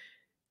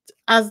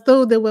 as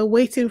though they were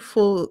waiting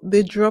for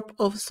the drop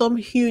of some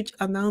huge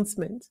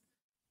announcement.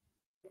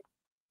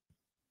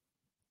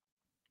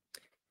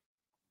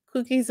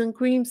 Cookies and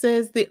Cream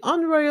says the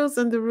unroyals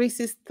and the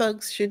racist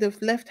thugs should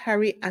have left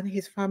Harry and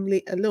his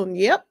family alone.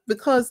 Yep,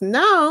 because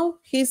now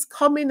he's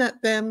coming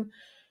at them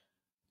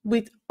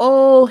with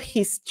all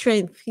his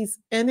strength, his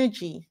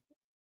energy.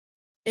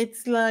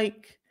 It's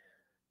like,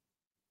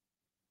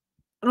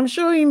 I'm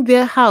sure in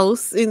their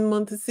house in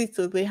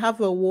Montecito, they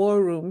have a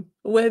war room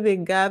where they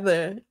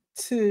gather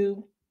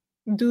to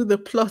do the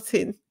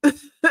plotting.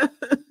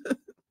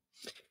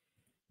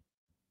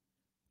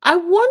 I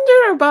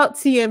wonder about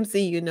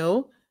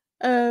TMZ,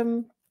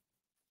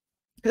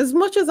 as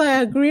much as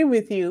I agree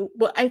with you,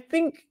 but I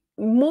think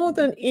more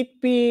than it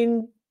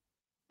being,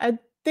 I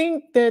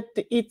think that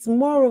it's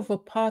more of a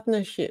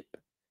partnership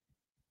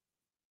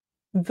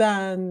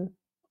than,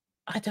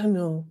 I don't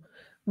know,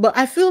 but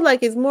I feel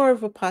like it's more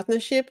of a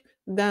partnership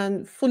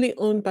than fully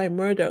owned by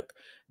Murdoch.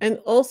 And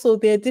also,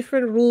 there are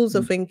different rules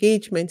of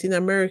engagement in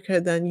America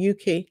than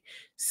UK.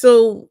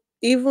 So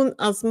even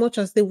as much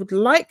as they would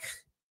like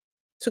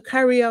to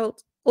carry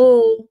out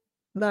all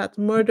that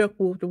Murdoch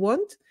would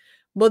want,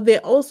 but they're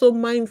also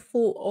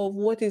mindful of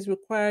what is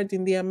required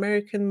in the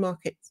American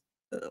market.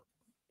 uh,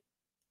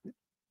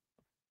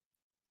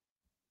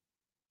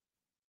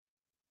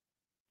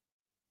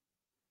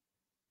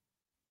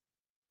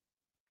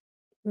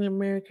 the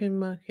American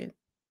market.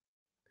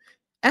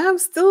 I'm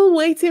still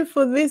waiting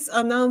for this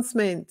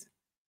announcement.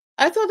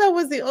 I thought I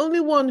was the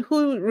only one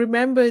who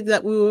remembered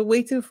that we were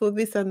waiting for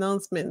this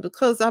announcement,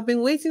 because I've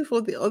been waiting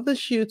for the other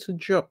shoe to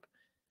drop.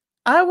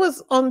 I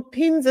was on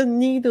pins and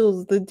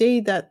needles the day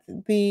that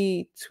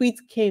the tweet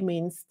came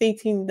in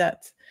stating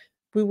that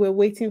we were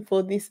waiting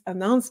for this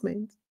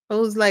announcement. I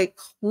was like,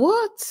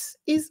 what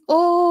is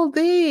all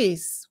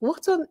this?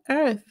 What on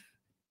earth?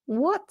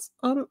 What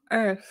on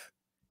earth?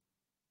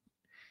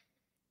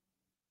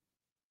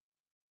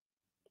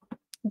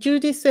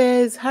 Judy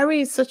says,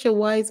 Harry is such a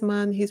wise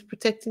man. He's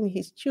protecting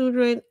his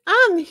children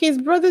and his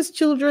brother's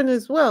children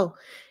as well.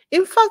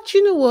 In fact,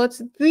 you know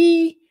what?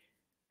 The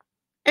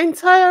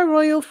entire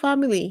royal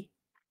family.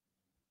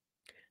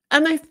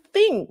 And I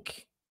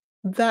think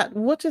that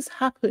what has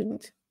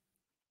happened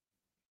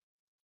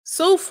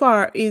so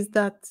far is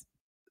that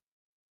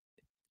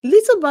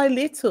little by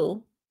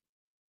little,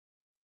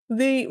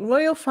 the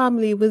royal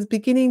family was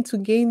beginning to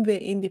gain their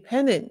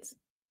independence.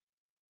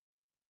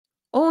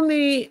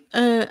 Only,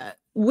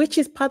 which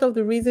is part of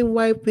the reason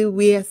why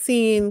we are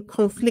seeing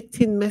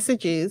conflicting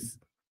messages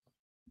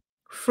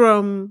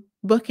from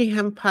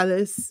Buckingham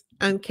Palace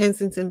and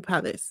Kensington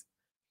Palace.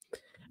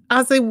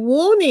 As a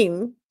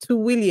warning to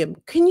William,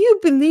 can you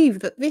believe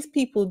that these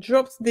people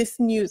dropped this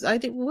news?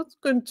 Was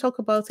going to talk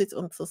about it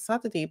until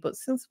Saturday, but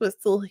since we're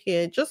still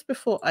here, just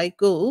before I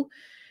go,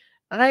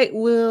 I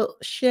will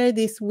share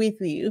this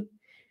with you.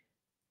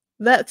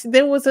 That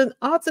there was an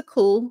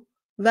article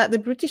that the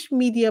British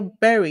media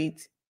buried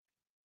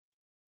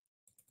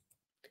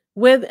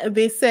where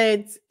they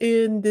said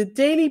in the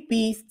Daily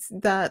Beast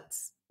that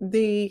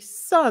the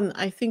Sun,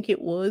 I think it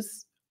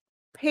was,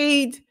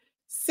 paid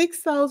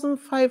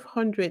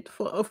 6,500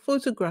 for a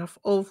photograph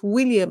of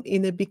William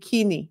in a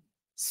bikini.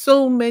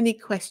 So many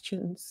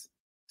questions.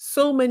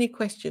 So many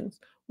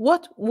questions.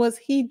 What was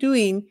he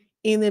doing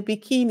in a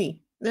bikini?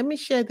 Let me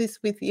share this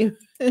with you.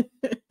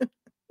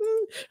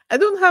 I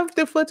don't have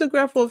the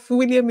photograph of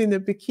William in a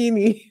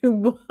bikini,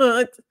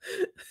 but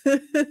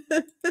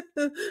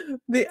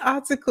the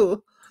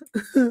article.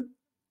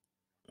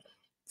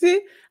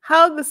 See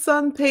how the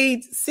Sun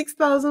paid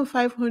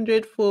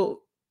 6,500 for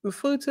a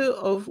photo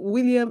of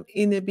William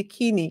in a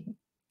bikini.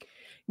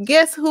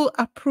 Guess who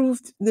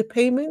approved the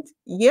payment?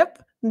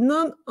 Yep,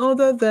 none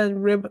other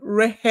than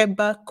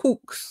Reheba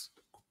Cooks.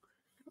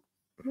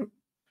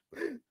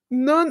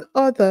 None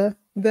other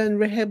than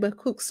Reheba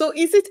Cooks. So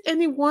is it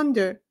any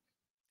wonder?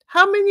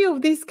 How many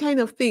of these kind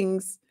of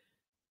things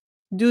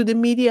do the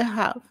media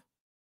have?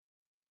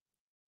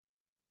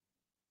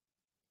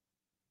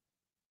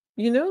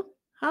 You know,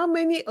 how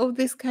many of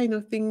these kind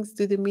of things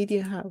do the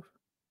media have?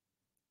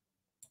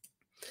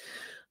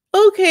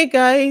 Okay,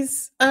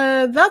 guys,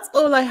 that's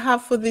all I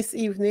have for this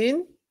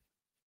evening.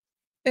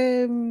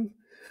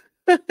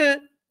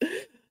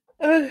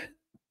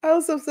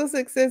 House of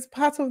Sussex says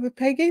part of the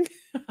pegging.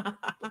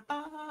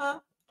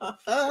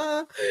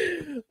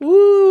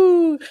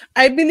 Woo!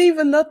 I believe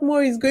a lot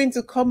more is going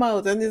to come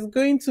out, and it's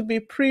going to be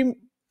prime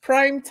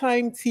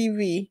time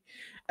TV.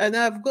 And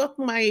I've got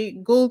my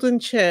golden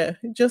chair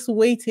just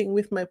waiting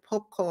with my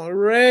popcorn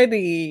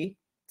ready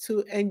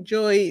to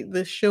enjoy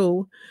the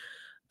show.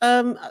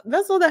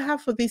 That's all I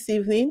have for this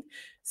evening.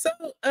 So,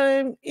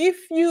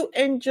 if you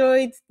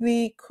enjoyed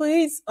the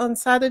quiz on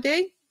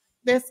Saturday,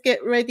 let's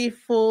get ready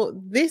for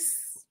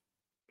this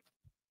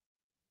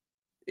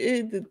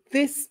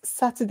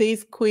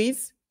Saturday's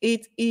quiz.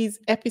 It is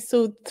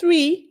episode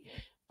 3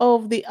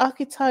 of the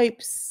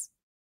Archetypes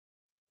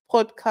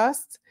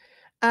podcast,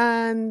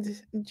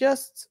 and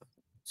just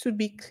to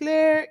be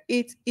clear,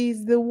 it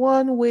is the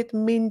one with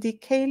Mindy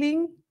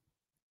Kaling.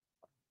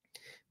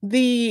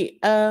 The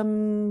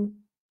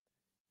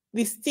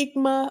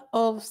stigma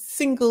of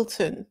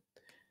singleton.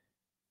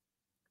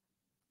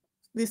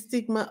 The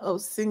stigma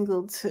of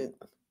singleton.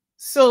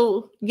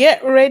 So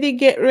get ready,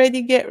 get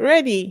ready, get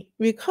ready,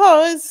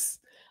 because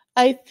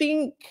I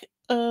think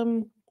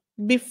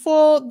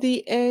before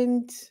the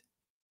end,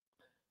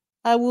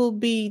 I will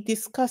be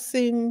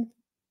discussing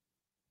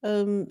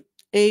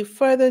a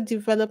further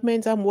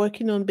development I'm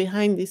working on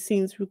behind the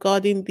scenes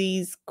regarding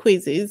these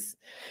quizzes,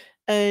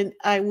 and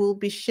I will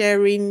be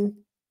sharing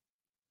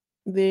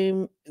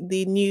the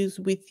news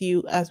with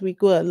you as we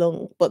go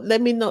along. But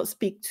let me not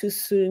speak too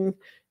soon,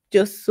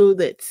 just so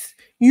that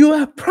you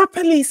are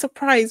properly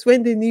surprised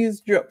when the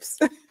news drops.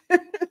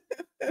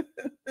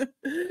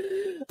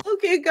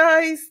 Okay,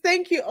 guys,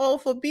 thank you all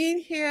for being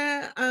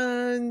here,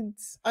 and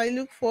I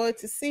look forward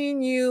to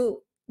seeing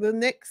you the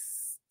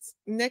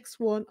next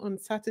one on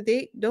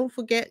Saturday. Don't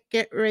forget,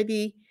 get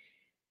ready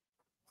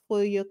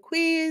for your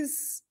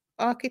quiz.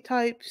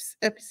 Archetypes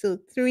episode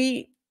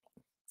 3,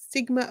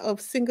 Stigma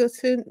of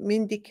Singleton,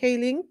 Mindy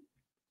Kaling.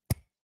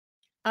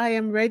 I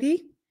am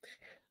ready,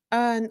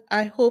 and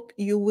I hope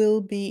you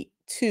will be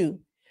too.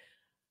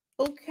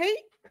 Okay.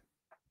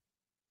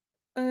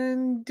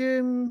 And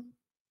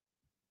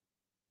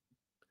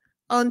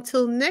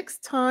until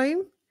next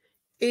time,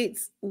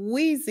 it's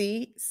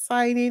Wheezy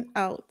signing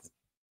out.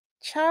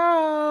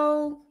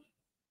 Ciao.